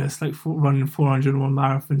ridiculous, like running 401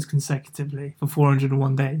 marathons consecutively for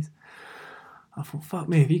 401 days. I thought, fuck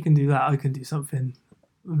me, if he can do that, I can do something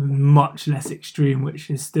much less extreme, which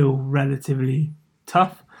is still relatively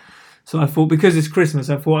tough. So I thought, because it's Christmas,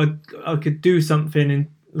 I thought I could do something in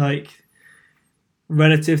like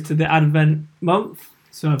relative to the Advent month.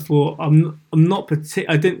 So I thought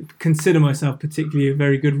I didn't consider myself particularly a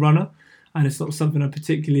very good runner, and it's not something I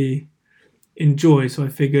particularly enjoy. So I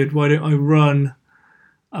figured, why don't I run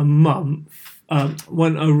a mile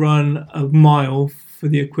for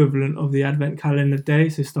the equivalent of the Advent calendar day.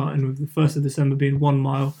 So starting with the 1st of December being 1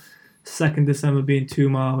 mile, 2nd December being 2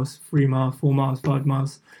 miles, 3 miles, 4 miles, 5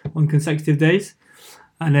 miles on consecutive days.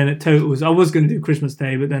 And then it totals, I was going to do Christmas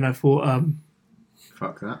Day, but then I thought,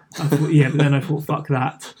 fuck that. But then I thought, fuck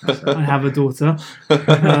that. I have a daughter.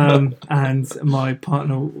 And my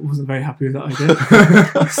partner wasn't very happy with that idea.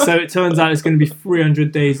 So it turns out it's going to be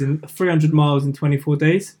 300 miles in 24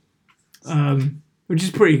 days. Which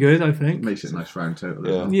is pretty good, I think. Makes it a nice round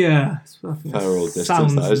total. Yeah. I think Parallel distance,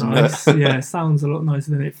 sounds that, isn't nice. it? Yeah, it sounds a lot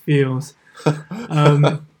nicer than it feels. So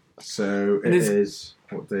it is,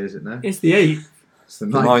 what day is it now? It's the 8th. It's the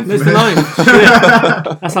 9th. It's the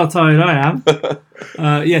 9th. That's how tired I am. So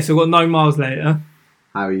I've got 9 miles later.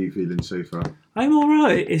 How are you feeling so far? I'm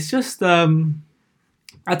alright. It's just, I'll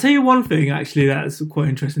tell you one thing actually that's quite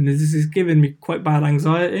interesting, is this is giving me quite bad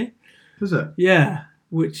anxiety. Is it? Yeah.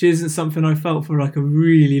 Which isn't something I felt for like a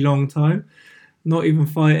really long time, not even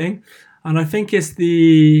fighting. And I think it's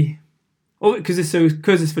because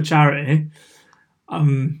it's for charity.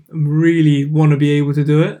 I really want to be able to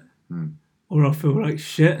do it, or I'll feel like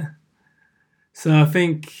shit. So I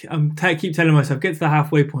think keep telling myself, get to the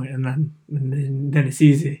halfway point, and then it's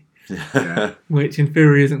easy. Yeah. Which in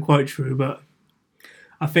theory isn't quite true, but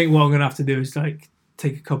I think what I'm gonna have to do is like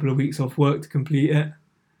take a couple of weeks off work to complete it.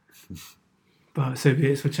 But so be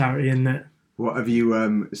it, it's for charity, isn't it? What have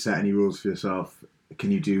you set any rules for yourself? Can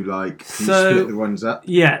you do you split the runs up?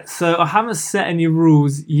 Yeah, so I haven't set any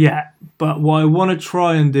rules yet, but what I want to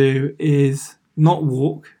try and do is not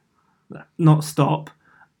walk, not stop,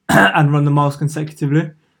 and run the miles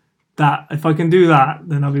consecutively. That if I can do that,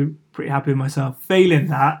 then I'll be pretty happy with myself. Failing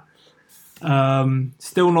that,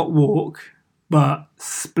 still not walk, but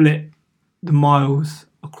split the miles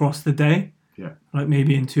across the day. Yeah. Like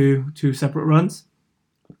maybe in two separate runs.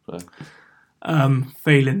 Okay.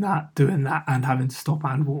 Failing that, doing that, and having to stop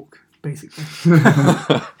and walk, basically.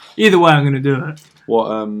 Either way, I'm going to do it.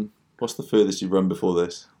 What's the furthest you've run before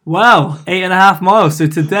this? Well, 8.5 miles. So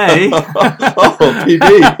today,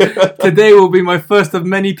 PB. Today will be my first of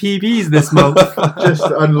many PBs this month. Just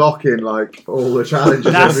unlocking all the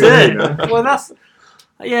challenges. That's it. Well,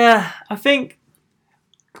 I think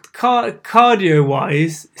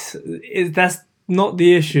cardio-wise, that's not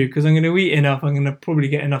the issue, because I'm going to eat enough. I'm going to probably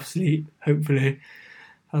get enough sleep, hopefully,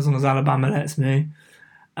 as long as Alabama lets me.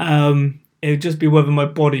 It'll just be whether my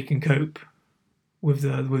body can cope with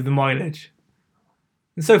the mileage.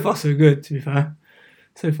 And so far, so good, to be fair.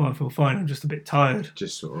 So far, I feel fine. I'm just a bit tired.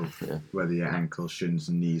 Just sort of whether your ankles, shins,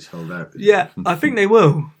 and knees hold out. Yeah, I think they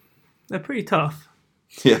will. They're pretty tough.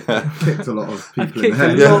 Yeah. I've kicked a lot of people I've kicked in the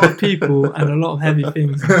head. a lot of people and a lot of heavy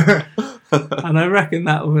things. And I reckon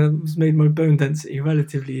that has made my bone density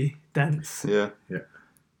relatively dense. Yeah.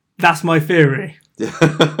 That's my theory. Yeah.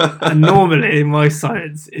 And normally my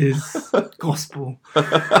science is gospel.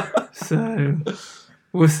 So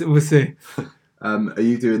we'll see. Are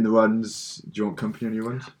you doing the runs? Do you want company on your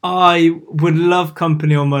runs? I would love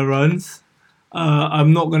company on my runs.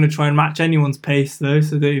 I'm not going to try and match anyone's pace though,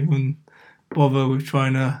 so don't even bother with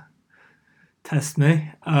trying to test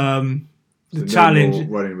me. The challenge. No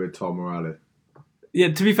more running with Tom or Ali.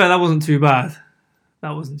 Yeah, to be fair, that wasn't too bad.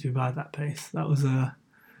 That pace. That was I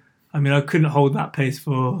couldn't hold that pace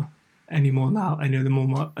for many more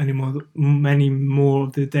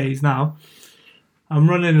of the days now. I'm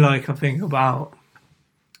running I think about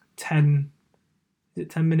 10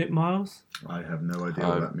 minute miles? I have no idea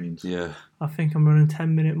what that means. Yeah. I think I'm running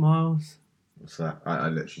 10-minute miles. What's that? I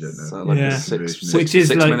literally don't know. So like Yeah. which is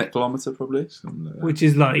 6 minute kilometre probably? Something like that. Which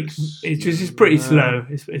is it's just pretty slow.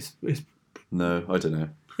 It's No, I don't know.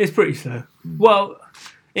 It's pretty slow. Well,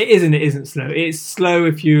 it isn't slow. It's slow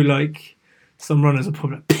if you some runners are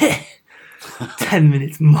probably 10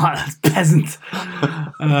 minutes mile, that's peasant.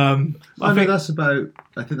 I think that's about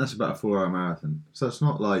a 4-hour marathon. So it's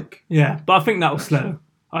not like... Yeah, but I think that'll slow.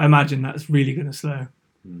 I imagine that's really going to slow.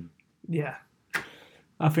 Yeah.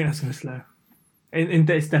 I think that's going to slow.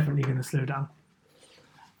 It's definitely going to slow down.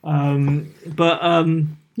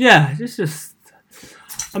 Yeah, it's just...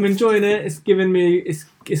 I'm enjoying it. It's giving me... It's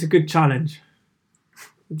a good challenge.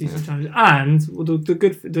 A decent challenge. And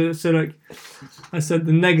so like I said,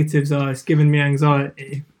 the negatives are it's giving me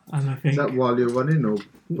anxiety. And I think... Is that while you're running or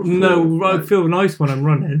before? No, I feel nice when I'm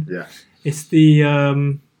running. Yeah. It's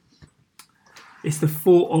the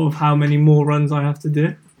thought of how many more runs I have to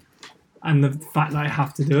do, and the fact that I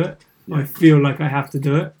have to do it. Yeah. I feel like I have to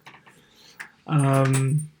do it.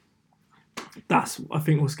 That's, I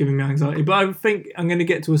think, what's giving me anxiety. But I think I'm going to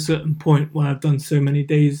get to a certain point where I've done so many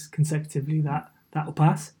days consecutively that'll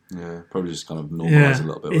pass. Yeah, probably just kind of normalise a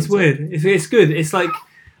little bit. It's weird. It's good. It's like,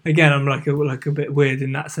 again, I'm like a bit weird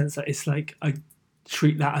in that sense that it's like I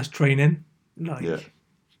treat that as training.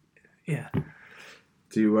 Yeah.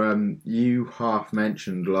 You half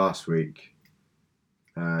mentioned last week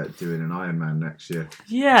doing an Ironman next year.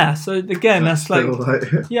 Yeah, so again, that's like...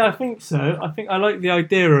 Yeah, I think so. I think I like the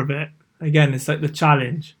idea of it. Again, it's like the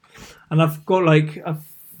challenge. And I've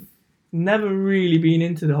never really been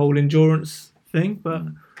into the whole endurance thing, but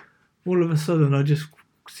all of a sudden I just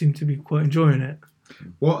seem to be quite enjoying it.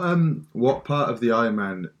 What part of the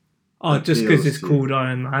Ironman... Oh, just because it's called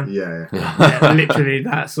Iron Man. Yeah, literally,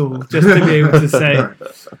 that's all. Just to be able to say.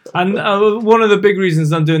 And one of the big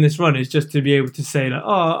reasons I'm doing this run is just to be able to say, like,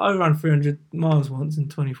 I ran 300 miles once in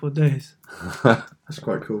 24 days. That's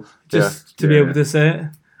quite cool. Just to be able to say it.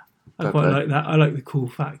 I quite like that. I like the cool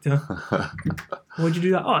factor. Why'd you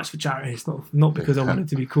do that? Oh, it's for charity. It's not because I wanted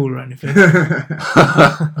to be cool or anything.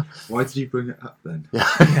 Why did you bring it up then?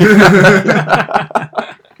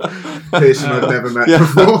 Person I've never met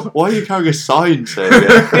before. Why are you carrying a sign saying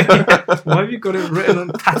it? Why have you got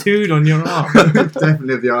it tattooed on your arm?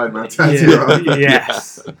 Definitely have the Iron Man tattoo on.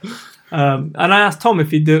 Yes. And I asked Tom if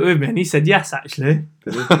he'd do it with me, and he said yes, actually.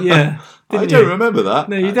 Did he? Yeah. I don't remember that.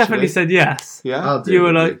 No, you definitely said yes. Yeah. You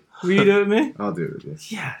were like, will you do it with me? I'll do it with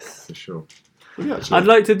you. Yes. For sure. I'd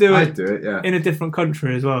like to do I'd do it, yeah. in a different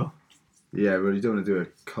country as well. Yeah, well, you don't want to do a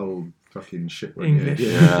cold fucking shit one. English.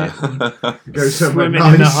 Yeah. Go somewhere Swimming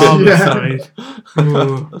nice. in the harbour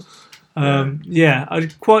side. Yeah,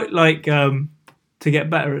 I'd quite like to get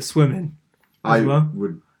better at swimming as well.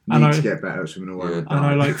 Would need to get better at swimming or and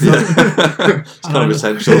I like it's kind of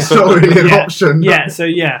essential. It's not really an option. Yeah, so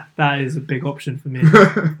that is a big option for me.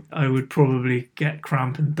 I would probably get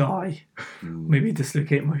cramp and die. Maybe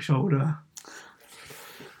dislocate my shoulder.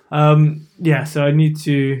 So I need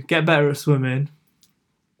to get better at swimming.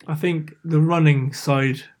 I think the running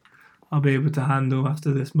side I'll be able to handle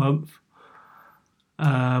after this month.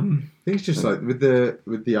 I think it's just like with the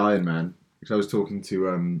Ironman, because I was talking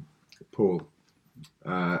to Paul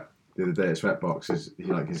the other day at Sweatbox,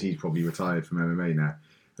 because he's probably retired from MMA now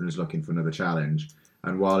and is looking for another challenge.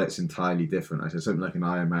 And while it's entirely different, I said something like an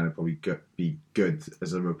Ironman would probably be good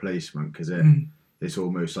as a replacement because it's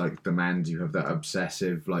almost like demands you have that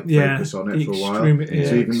obsessive focus on it for a while.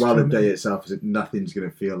 So even while the day itself is nothing's going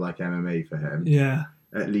to feel like MMA for him. Yeah.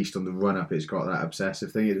 At least on the run up, it's got that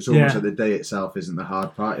obsessive thing. It's almost like the day itself isn't the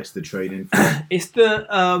hard part; it's the training. It's the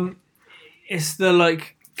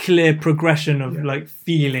like clear progression of like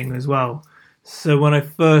feeling as well. So when I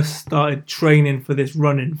first started training for this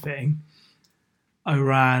running thing, I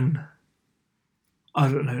ran, I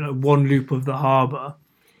don't know, like one loop of the harbour,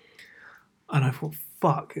 and I thought,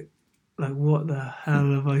 fuck, like what the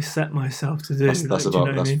hell have I set myself to do? That's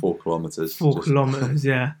 4 kilometres. 4 kilometres,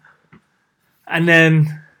 yeah. And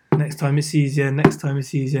then next time it's easier, next time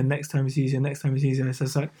it's easier, next time it's easier, next time it's easier. So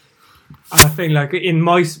it's like, and I think like in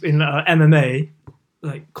MMA,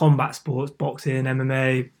 like combat sports, boxing,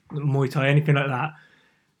 MMA, Muay Thai, anything like that,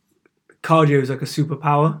 cardio is like a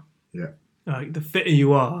superpower. Yeah. Like the fitter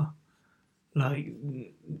you are, like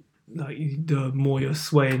the more you're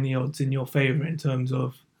swaying the odds in your favour in terms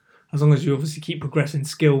of, as long as you obviously keep progressing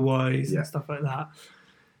skill wise and stuff like that.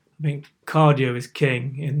 I think cardio is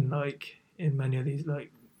king in many of these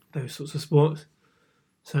those sorts of sports.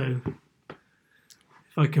 So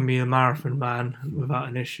if I can be a marathon man without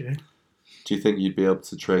an issue. Do you think you'd be able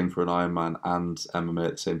to train for an Ironman and MMA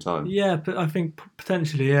at the same time? Yeah, but I think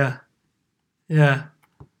potentially, yeah. Yeah.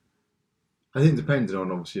 I think depending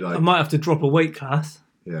on obviously I might have to drop a weight class.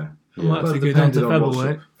 Yeah. I might have to go down to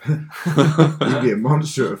featherweight. You'd be a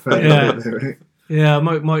monster at featherweight. Yeah, I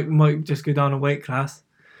might just go down a weight class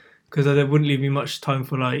because there wouldn't leave me much time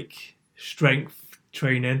for like strength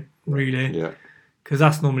training, really. Yeah. because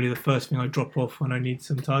that's normally the first thing I drop off when I need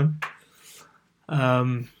some time.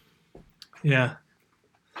 Yeah.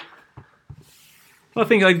 I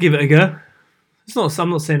think I'd give it a go. I'm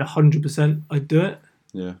not saying 100% I'd do it.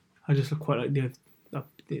 Yeah. I just quite like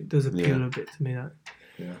it does appeal a bit to me. That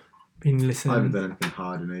been listening. I haven't done anything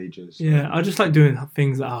hard in ages. Yeah, I just like doing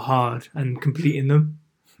things that are hard and completing them.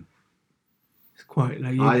 It's quite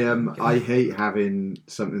like I hate having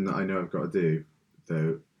something that I know I've got to do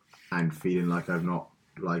though, and feeling like I'm not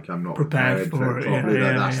prepared for it properly.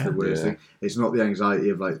 That's the worst thing. It's not the anxiety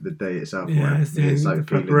of like the day itself. It's like the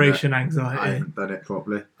preparation anxiety. I haven't done it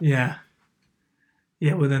properly. Yeah.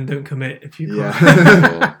 Yeah, well then don't commit if you can't.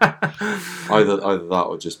 Either that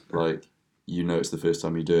or just like you know it's the first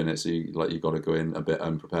time you're doing it, so you got to go in a bit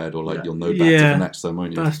unprepared, or like you'll know better for next time,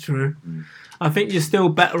 won't you? That's true. I think you're still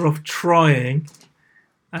better off trying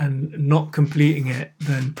and not completing it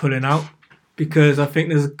than pulling out, because I think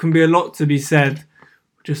there can be a lot to be said,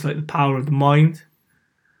 just like the power of the mind.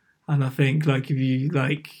 And I think like if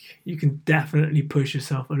you can definitely push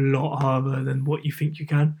yourself a lot harder than what you think you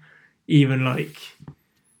can, even like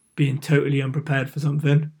being totally unprepared for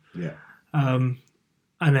something. Yeah.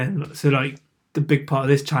 And then, so like the big part of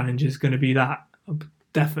this challenge is going to be that I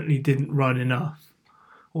definitely didn't run enough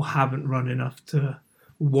or haven't run enough to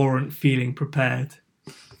warrant feeling prepared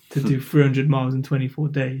to do 300 miles in 24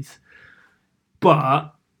 days.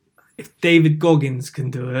 But if David Goggins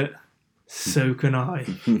can do it, so can I.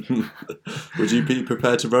 Would you be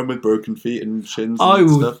prepared to run with broken feet and shins and I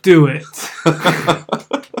will stuff? do it.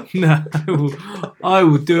 No, I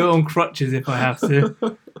will do it on crutches if I have to.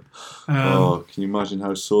 Can you imagine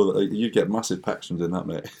how sore that you'd get massive pecs from doing that,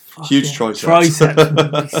 mate? Huge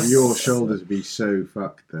triceps. Your shoulders would be so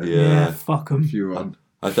fucked there. Yeah, fuck them. If you want.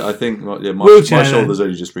 I think my Wheelchair, shoulders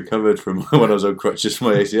only just recovered from when I was on crutches from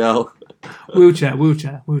my ACL. Wheelchair.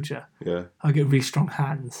 Yeah. I get really strong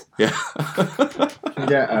hands. Yeah.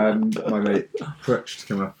 Get my mate Crutch to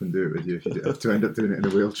come up and do it with you if you have to end up doing it in a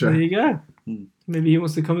wheelchair. There you go. Maybe he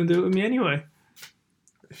wants to come and do it with me anyway.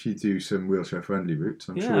 If you do some wheelchair friendly routes,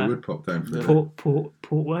 I'm sure he would pop down for it. Port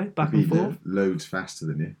way, back and forth. Loads faster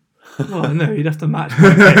than you. Well, no, you'd have to match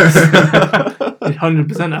my pace. You'd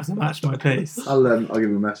 100% have to match my pace. I'll give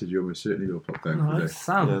him a message. You almost certainly will pop down for a day.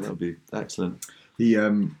 Yeah, that'd be excellent. He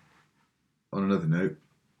on another note,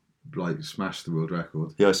 like smashed the world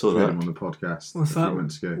record. Yeah, I saw that him on the podcast What's a that? few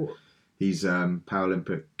months ago. What? He's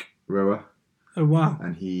Paralympic rower. Oh wow!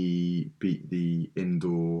 And he beat the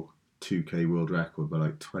indoor 2K world record by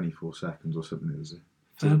like 24 seconds or something. It was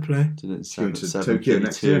fair play. Didn't it going to Tokyo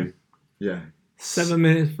next year? Yeah. 7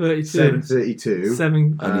 minutes 32.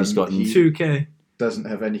 7:32. And he's got 2K. Doesn't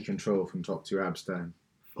have any control from top to abs down.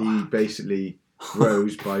 He basically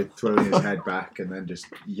rose by throwing his head back and then just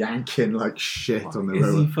yanking like shit on the rower.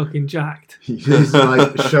 Is he fucking jacked? His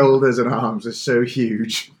like shoulders and arms are so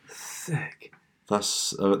huge. Sick.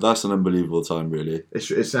 That's an unbelievable time, really.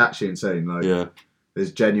 It's actually insane. Like,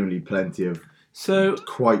 there's genuinely plenty of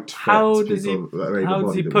quite fit how does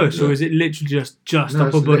he push, or is it literally just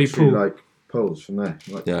upper body pull? Like pulls from there,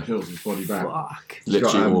 pulls his body back. Fuck.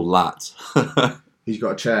 Literally all lats. He's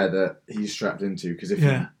got a chair that he's strapped into because if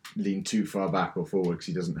you lean too far back or forward, because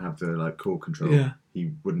he doesn't have the like core control,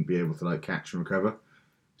 he wouldn't be able to like catch and recover.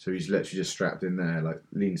 So he's literally just strapped in there, like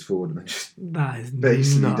leans forward and then just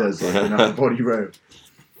basically does like an upper body row.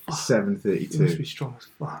 7:32. He must be strong as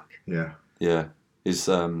fuck. Yeah. Yeah. His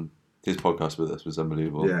podcast with us was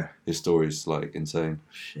unbelievable. Yeah. His story's like insane.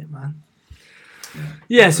 Shit, man.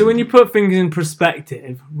 Yeah, so when you put things in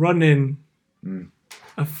perspective, running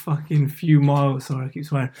a fucking few miles, sorry I keep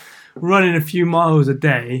swearing, running a few miles a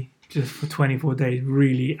day just for 24 days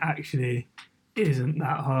really actually isn't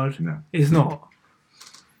that hard. No. It's not.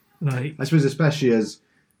 Like, I suppose especially as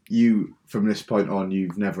you, from this point on,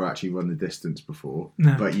 you've never actually run the distance before,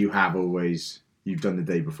 but you've done the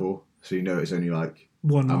day before, so you know it's only like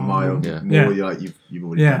 1 mile more. You're like you've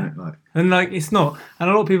already done it. Like, and like it's not. And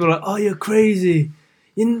a lot of people are like, "Oh, you're crazy."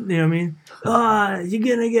 You know what I mean?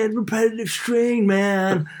 You're gonna get repetitive strain,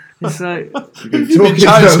 man. It's like you've been talking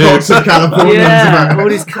to lots of Californians. Yeah, all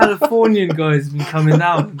these Californian guys have been coming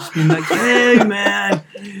down and just been like, "Hey, man,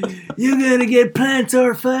 you're gonna get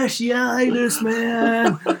plantar fasciitis,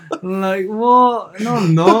 man." I'm like, what? No,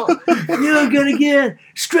 I'm not. You're gonna get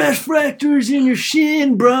stress fractures in your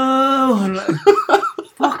shin, bro. I'm like,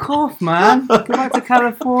 fuck off, man. Go back to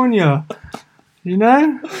California. You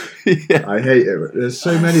know? Yeah. I hate it. There's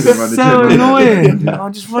so many of them around the gym. So annoying.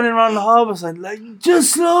 I'm just running around the harbour side like,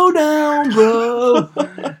 just slow down, bro.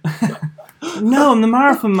 No, I'm the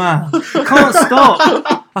marathon man. I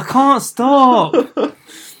can't stop.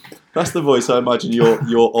 That's the voice I imagine your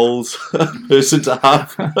old person to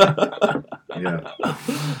have.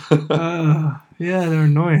 Yeah, they're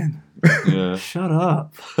annoying. Yeah. Shut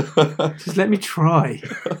up. Just let me try.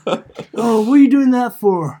 Oh, what are you doing that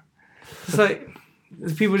for? It's like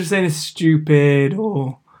people just saying it's stupid,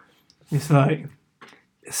 or it's like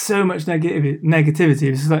so much negativity.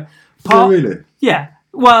 It's just like really? Yeah.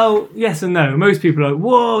 Well, yes and no. Most people are like,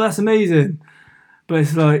 whoa, that's amazing. But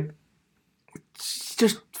it's like,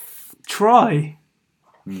 just try.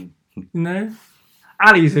 You know?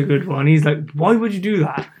 Ali's a good one. He's like, why would you do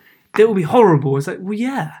that? It will be horrible. It's like, well,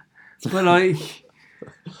 yeah. But like,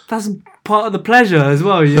 that's part of the pleasure as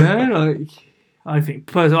well, you know? Like, I think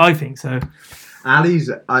so. Ali's,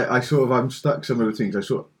 I'm stuck some of the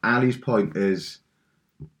things. Ali's point is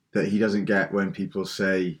that he doesn't get when people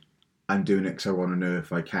say, I'm doing it because I want to know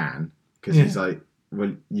if I can. Because he's like,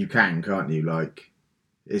 well, you can, can't you? Like,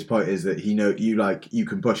 his point is that you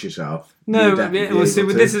can push yourself. No, this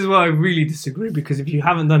is where I really disagree, because if you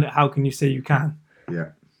haven't done it, how can you say you can? Yeah.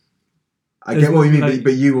 I get what you mean,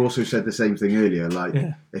 but you also said the same thing earlier. Like,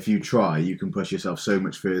 if you try, you can push yourself so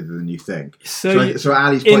much further than you think. So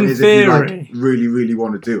Ali's point is, if you like really, really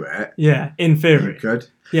want to do it, in theory, you could.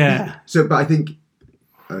 Yeah. But I think,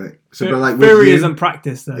 but like theory isn't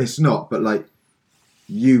practice, though. It's not, but like,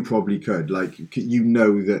 you probably could. Like, you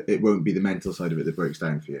know that it won't be the mental side of it that breaks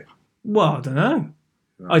down for you. Well, I don't know.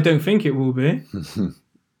 Right. I don't think it will be.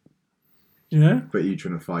 You know? But you're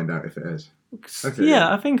trying to find out if it is. Okay,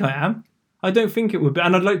 yeah, I think I am. I don't think it would be,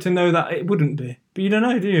 and I'd like to know that it wouldn't be. But you don't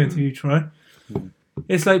know, do you, until you try?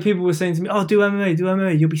 It's like people were saying to me, oh, do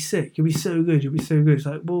MMA, you'll be sick, you'll be so good. It's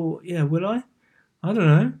like, well, yeah, will I? I don't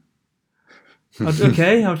know.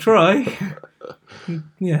 Okay, I'll try.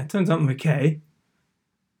 Yeah, it turns out I'm okay.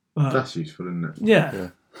 But, that's useful, isn't it? Yeah.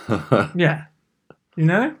 Yeah. You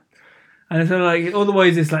know? And so, like,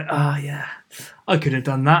 otherwise it's like, yeah, I could have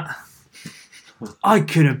done that. I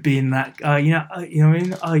could have been that guy, you know what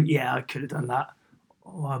I mean? I could have done that.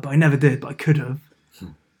 But I never did, but I could have.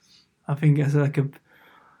 I think it's like I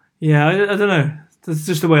don't know. That's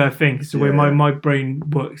just the way I think. It's the way my brain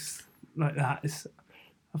works like that.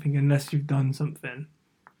 I think unless you've done something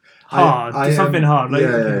hard, hard. Like,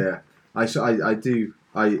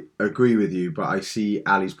 I agree with you, but I see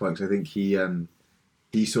Ali's point, 'cause I think he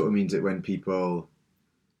sort of means it when people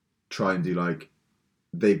try and do, like,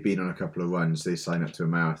 they've been on a couple of runs, they sign up to a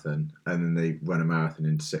marathon, and then they run a marathon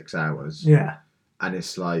in 6 hours. Yeah. And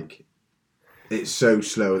it's like, it's so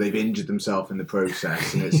slow, they've injured themselves in the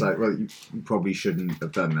process, and it's like, well, you probably shouldn't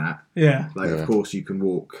have done that. Yeah. Like, of course you can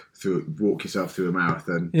walk yourself through a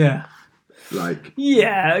marathon. Yeah. Like...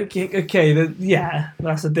 Yeah, okay,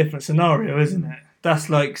 that's a different scenario, isn't it? That's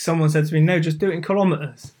like someone said to me, no, just do it in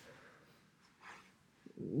kilometres.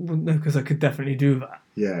 Well, no, because I could definitely do that.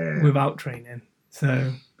 Yeah. Without training.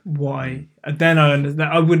 So why? Then I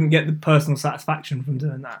understand. I wouldn't get the personal satisfaction from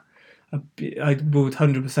doing that. I would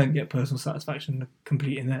 100% get personal satisfaction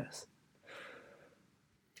completing this.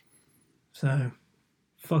 So,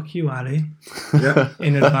 fuck you, Ali. Yeah.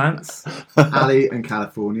 In advance. Ali and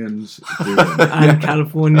Californians.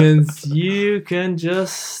 Californians, you can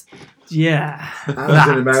just... Yeah. Ali's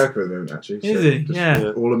in America at the moment, actually. Is he?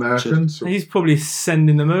 Yeah. All Americans. He's probably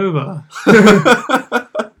sending them over.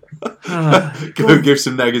 Go give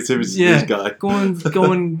some negativity to this guy. Go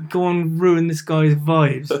on, ruin this guy's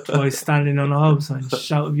vibes by standing on a hub sign and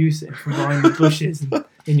shout abuse at him from behind the bushes and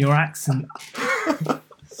in your accent.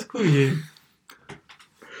 Screw you.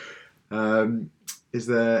 Is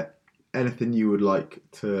there anything you would like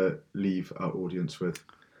to leave our audience with?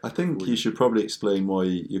 I think you should probably explain why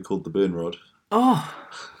you're called the Burn Rod. Oh.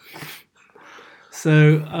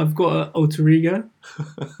 So I've got an alter ego.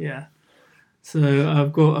 Yeah. So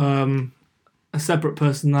I've got a separate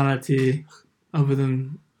personality other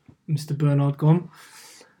than Mr. Bernard Gom,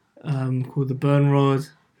 called the Burn Rod.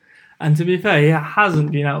 And to be fair, he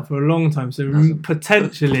hasn't been out for a long time. So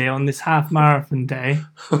potentially on this half marathon day,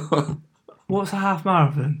 what's a half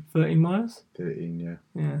marathon? 13 miles? 13, yeah.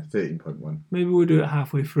 Yeah. 13.1. Maybe we'll do it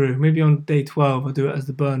halfway through. Maybe on day 12 I'll do it as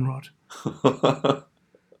the Burn Rod.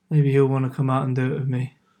 Maybe he'll want to come out and do it with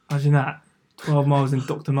me. Imagine that. 12 miles in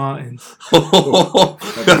Dr. Martens.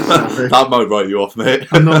 That might write you off, mate.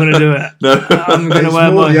 I'm not going to do it. No. I'm going to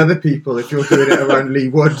wear the other people if you're doing it around Lee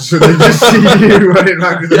Woods, so they just see you running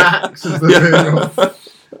around with the axe as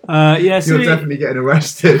so you're definitely getting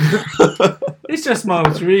arrested. It's just my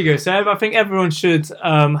alter ego. So I think everyone should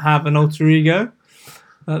have an alter ego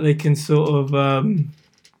that they can sort of,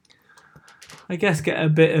 I guess, get a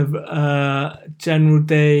bit of general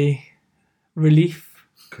day relief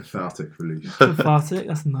Cathartic release. Cathartic,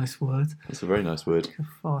 that's a nice word. That's a very nice word.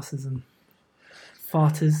 Cathartism.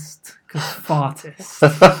 Fartist. Cathartist.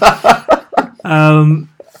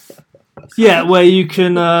 Yeah, where you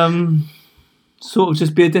can sort of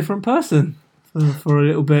just be a different person for a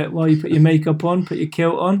little bit while you put your makeup on, put your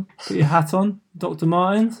kilt on, put your hat on, Dr.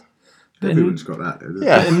 Martens. Everyone's got that, though.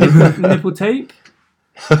 Yeah. Nipple tape.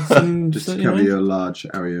 Just to cover your large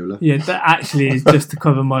areola. Yeah, that actually is just to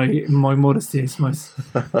cover my modesty. It's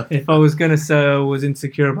if I was going to say I was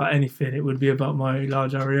insecure about anything, it would be about my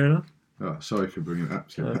large areola. Oh, sorry for bringing it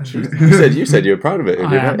up so much. You said you were proud of it.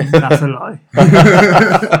 That's a lie.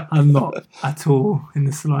 I'm not at all in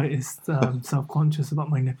the slightest self-conscious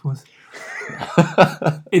about my nipples.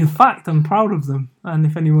 In fact, I'm proud of them. And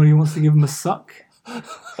if anybody wants to give them a suck,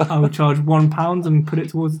 I would charge £1 and put it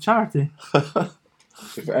towards a charity.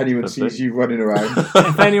 If anyone sees you running around.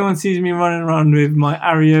 If anyone sees me running around with my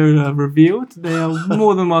areola revealed, they are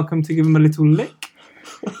more than welcome to give them a little lick.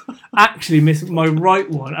 Actually, my right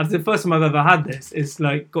one, after the first time I've ever had this, it's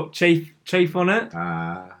like got chafe on it.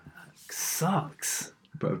 Sucks.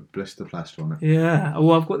 Put a blister plaster on it. Yeah.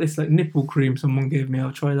 Well, I've got this like nipple cream someone gave me.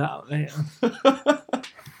 I'll try that out later.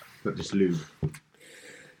 But just lube.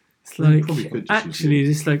 It's like actually,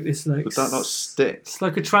 it's like Would that not stick? It's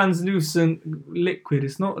like a translucent liquid.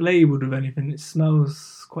 It's not labelled with anything. It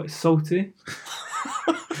smells quite salty.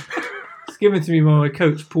 It's given to me by my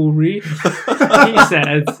coach, Paul Reed. He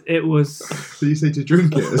said it was. So you say to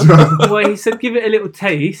drink it as well? Well, he said give it a little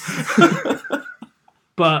taste.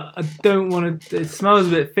 But I don't want to. It smells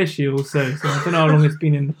a bit fishy also, so I don't know how long it's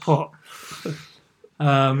been in the pot.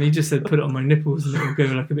 He just said put it on my nipples and it will go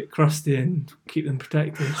like a bit crusty and keep them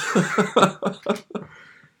protected.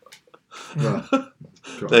 Well,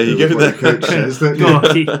 there you go. The coach says, don't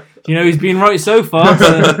you? God, he's been right so far.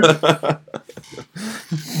 So.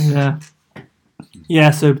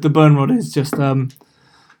 Yeah. So the burn rod is just my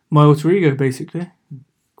alter ego, basically.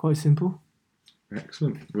 Quite simple.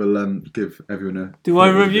 Excellent. We'll give everyone a. Do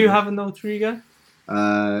either of you have an alter ego?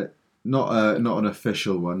 Not an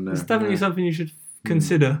official one. No. It's definitely something you should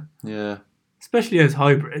consider. Yeah. Especially as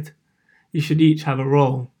hybrid, you should each have a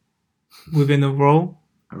role within a role.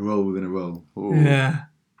 A role within a role. Ooh. Yeah.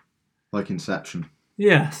 Like Inception.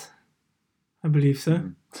 Yes, I believe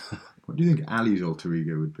so. What do you think Ali's alter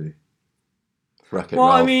ego would be? Wreck-It Well,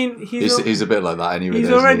 Ralph. I mean, he's a bit like that anyway.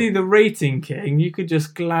 He's already the rating king. You could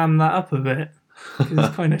just glam that up a bit. Because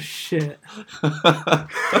it's kind of shit.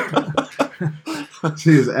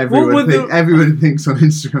 See, as everyone thinks on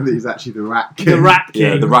Instagram that he's actually the Rat King. The Rat King.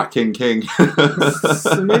 Yeah, the Rat King.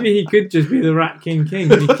 So maybe he could just be the Rat King.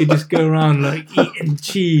 And he could just go around like eating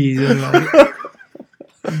cheese and like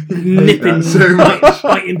nipping, so much.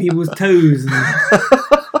 biting people's toes.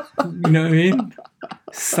 And, you know what I mean?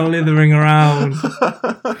 Slithering around.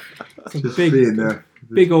 It's a Just big, being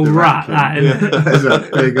big old rat, that, isn't it? That's a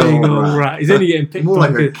big old rat. He's only getting picked More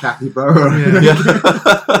on. like a capybara.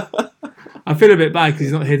 Yeah. I feel a bit bad because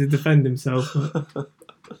he's not here to defend himself. But, oh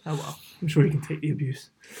well, I'm sure he can take the abuse.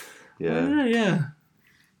 Yeah. Yeah.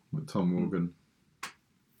 Like Tom Morgan.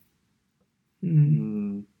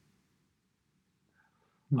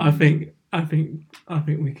 I think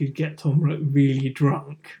we could get Tom like really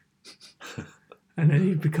drunk, and then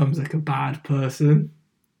he becomes like a bad person.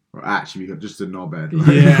 Or actually, we got just a knobhead.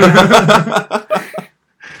 Yeah.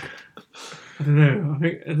 I don't know. I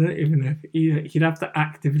don't even know if he'd have to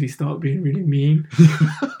actively start being really mean.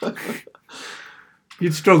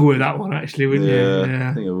 You'd struggle with that one, actually, wouldn't you?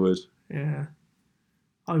 Yeah, I think I would. Yeah.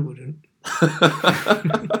 I wouldn't.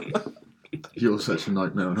 You're such a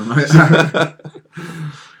nightmare on a night out.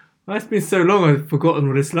 It's been so long I've forgotten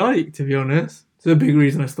what it's like, to be honest. It's a big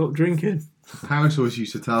reason I stopped drinking. Harris always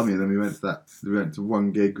used to tell me, and then we went to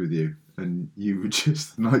one gig with you, and you were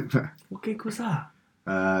just a nightmare. What gig was that?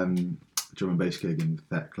 Drum and bass gig in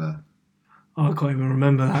Thekla. Oh, I can't even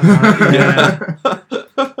remember that night.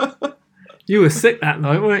 Yeah. You were sick that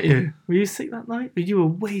night, weren't you? Were you sick that night? But you were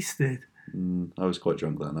wasted. I was quite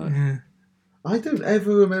drunk that night. Yeah. I don't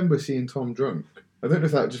ever remember seeing Tom drunk. I don't know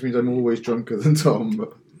if that just means I'm always drunker than Tom,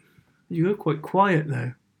 but... You were quite quiet,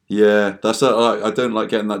 though. Yeah, that's I don't like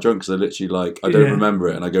getting that drunk because I literally I don't remember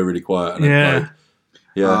it and I go really quiet. And yeah.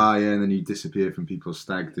 Yeah, and then you disappear from people's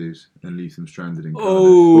stag do's and leave them stranded in Cardiff.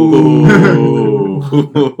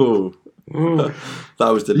 Oh. That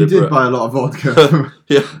was deliberate. You did buy a lot of vodka.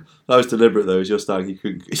 Yeah, that was deliberate though. It was your stag.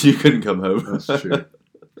 You couldn't come home. That's true.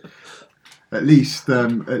 At least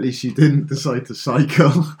you didn't decide to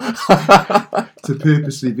cycle to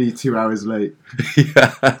purposely be 2 hours late.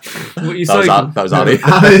 Yeah. What you cycling? That was Ali.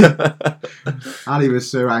 Ali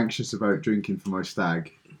was so anxious about drinking for my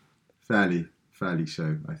stag. Fairly fairly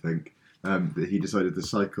so, I think. That he decided to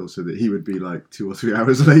cycle so that he would be like 2 or 3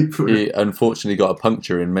 hours late for He it. unfortunately got a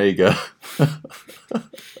puncture in Mega.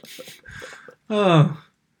 Oh,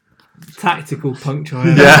 tactical puncture.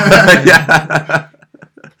 Yeah.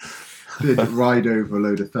 Did ride over a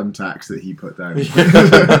load of thumbtacks that he put down.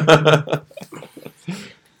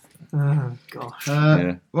 Oh gosh.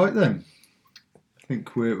 Yeah. Right then, I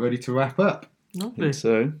think we're ready to wrap up. Lovely.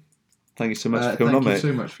 So, thank you so much for coming Thank on, you mate.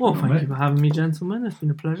 so much for Well, coming thank on, you for having me, gentlemen. It's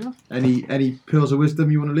been a pleasure. mate. Any pearls of wisdom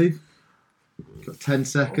you want to leave? Got 10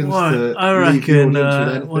 seconds Right, to I leave the reckon. audience with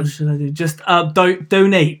anything. What should I do? Just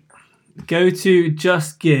donate. Go to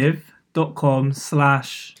justgive.com/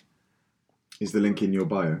 Is the link in your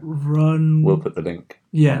bio? run. We'll put the link.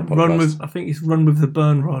 Yeah, on the run podcast. with. I think it's run with the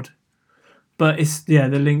burn rod. But it's the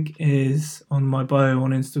link is on my bio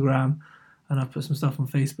on Instagram, and I've put some stuff on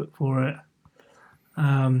Facebook for it.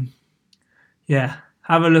 Yeah,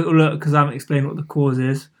 have a little look because I haven't explained what the cause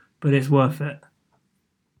is, but it's worth it.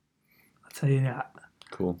 I'll tell you that.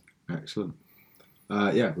 Cool. Excellent.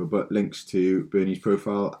 Yeah, we'll put links to Bernie's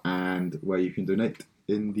profile and where you can donate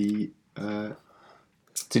in the.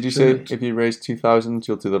 Did you say Donate. if you raise 2,000,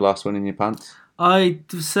 you'll do the last one in your pants? I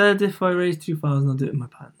said if I raise 2,000, I'll do it in my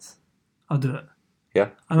pants. I'll do it. Yeah.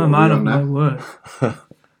 I'm a What man are of we on my now? word.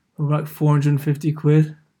 We're like 450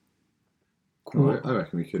 quid. Right, I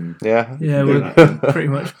reckon we can. Yeah. Yeah, do we're that. pretty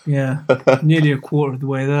much, nearly a quarter of the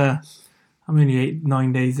way there. I'm only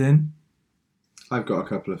 9 days in. I've got a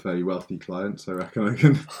couple of fairly wealthy clients. I reckon I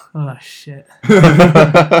can. Oh, shit.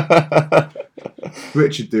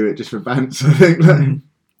 Richard do it just for bants. I think. Like.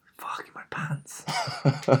 Fuck, in my pants.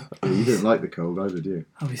 Yeah, you don't like the cold either, do you?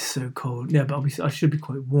 I'll be so cold. Yeah, but I should be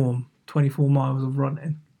quite warm. 24 miles of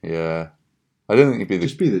running. Yeah. I don't think you'd be the...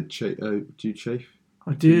 Just be the do you chafe? I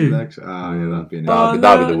Your do. legs? Ah, yeah, that'd be an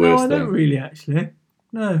That'd be the worst no, I thing. don't really, actually.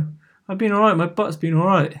 No. I've been alright. My butt's been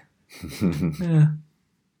alright. Yeah.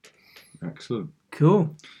 Excellent.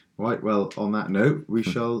 Cool. Right, well, on that note, we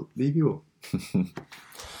shall leave you all.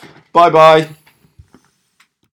 Bye-bye.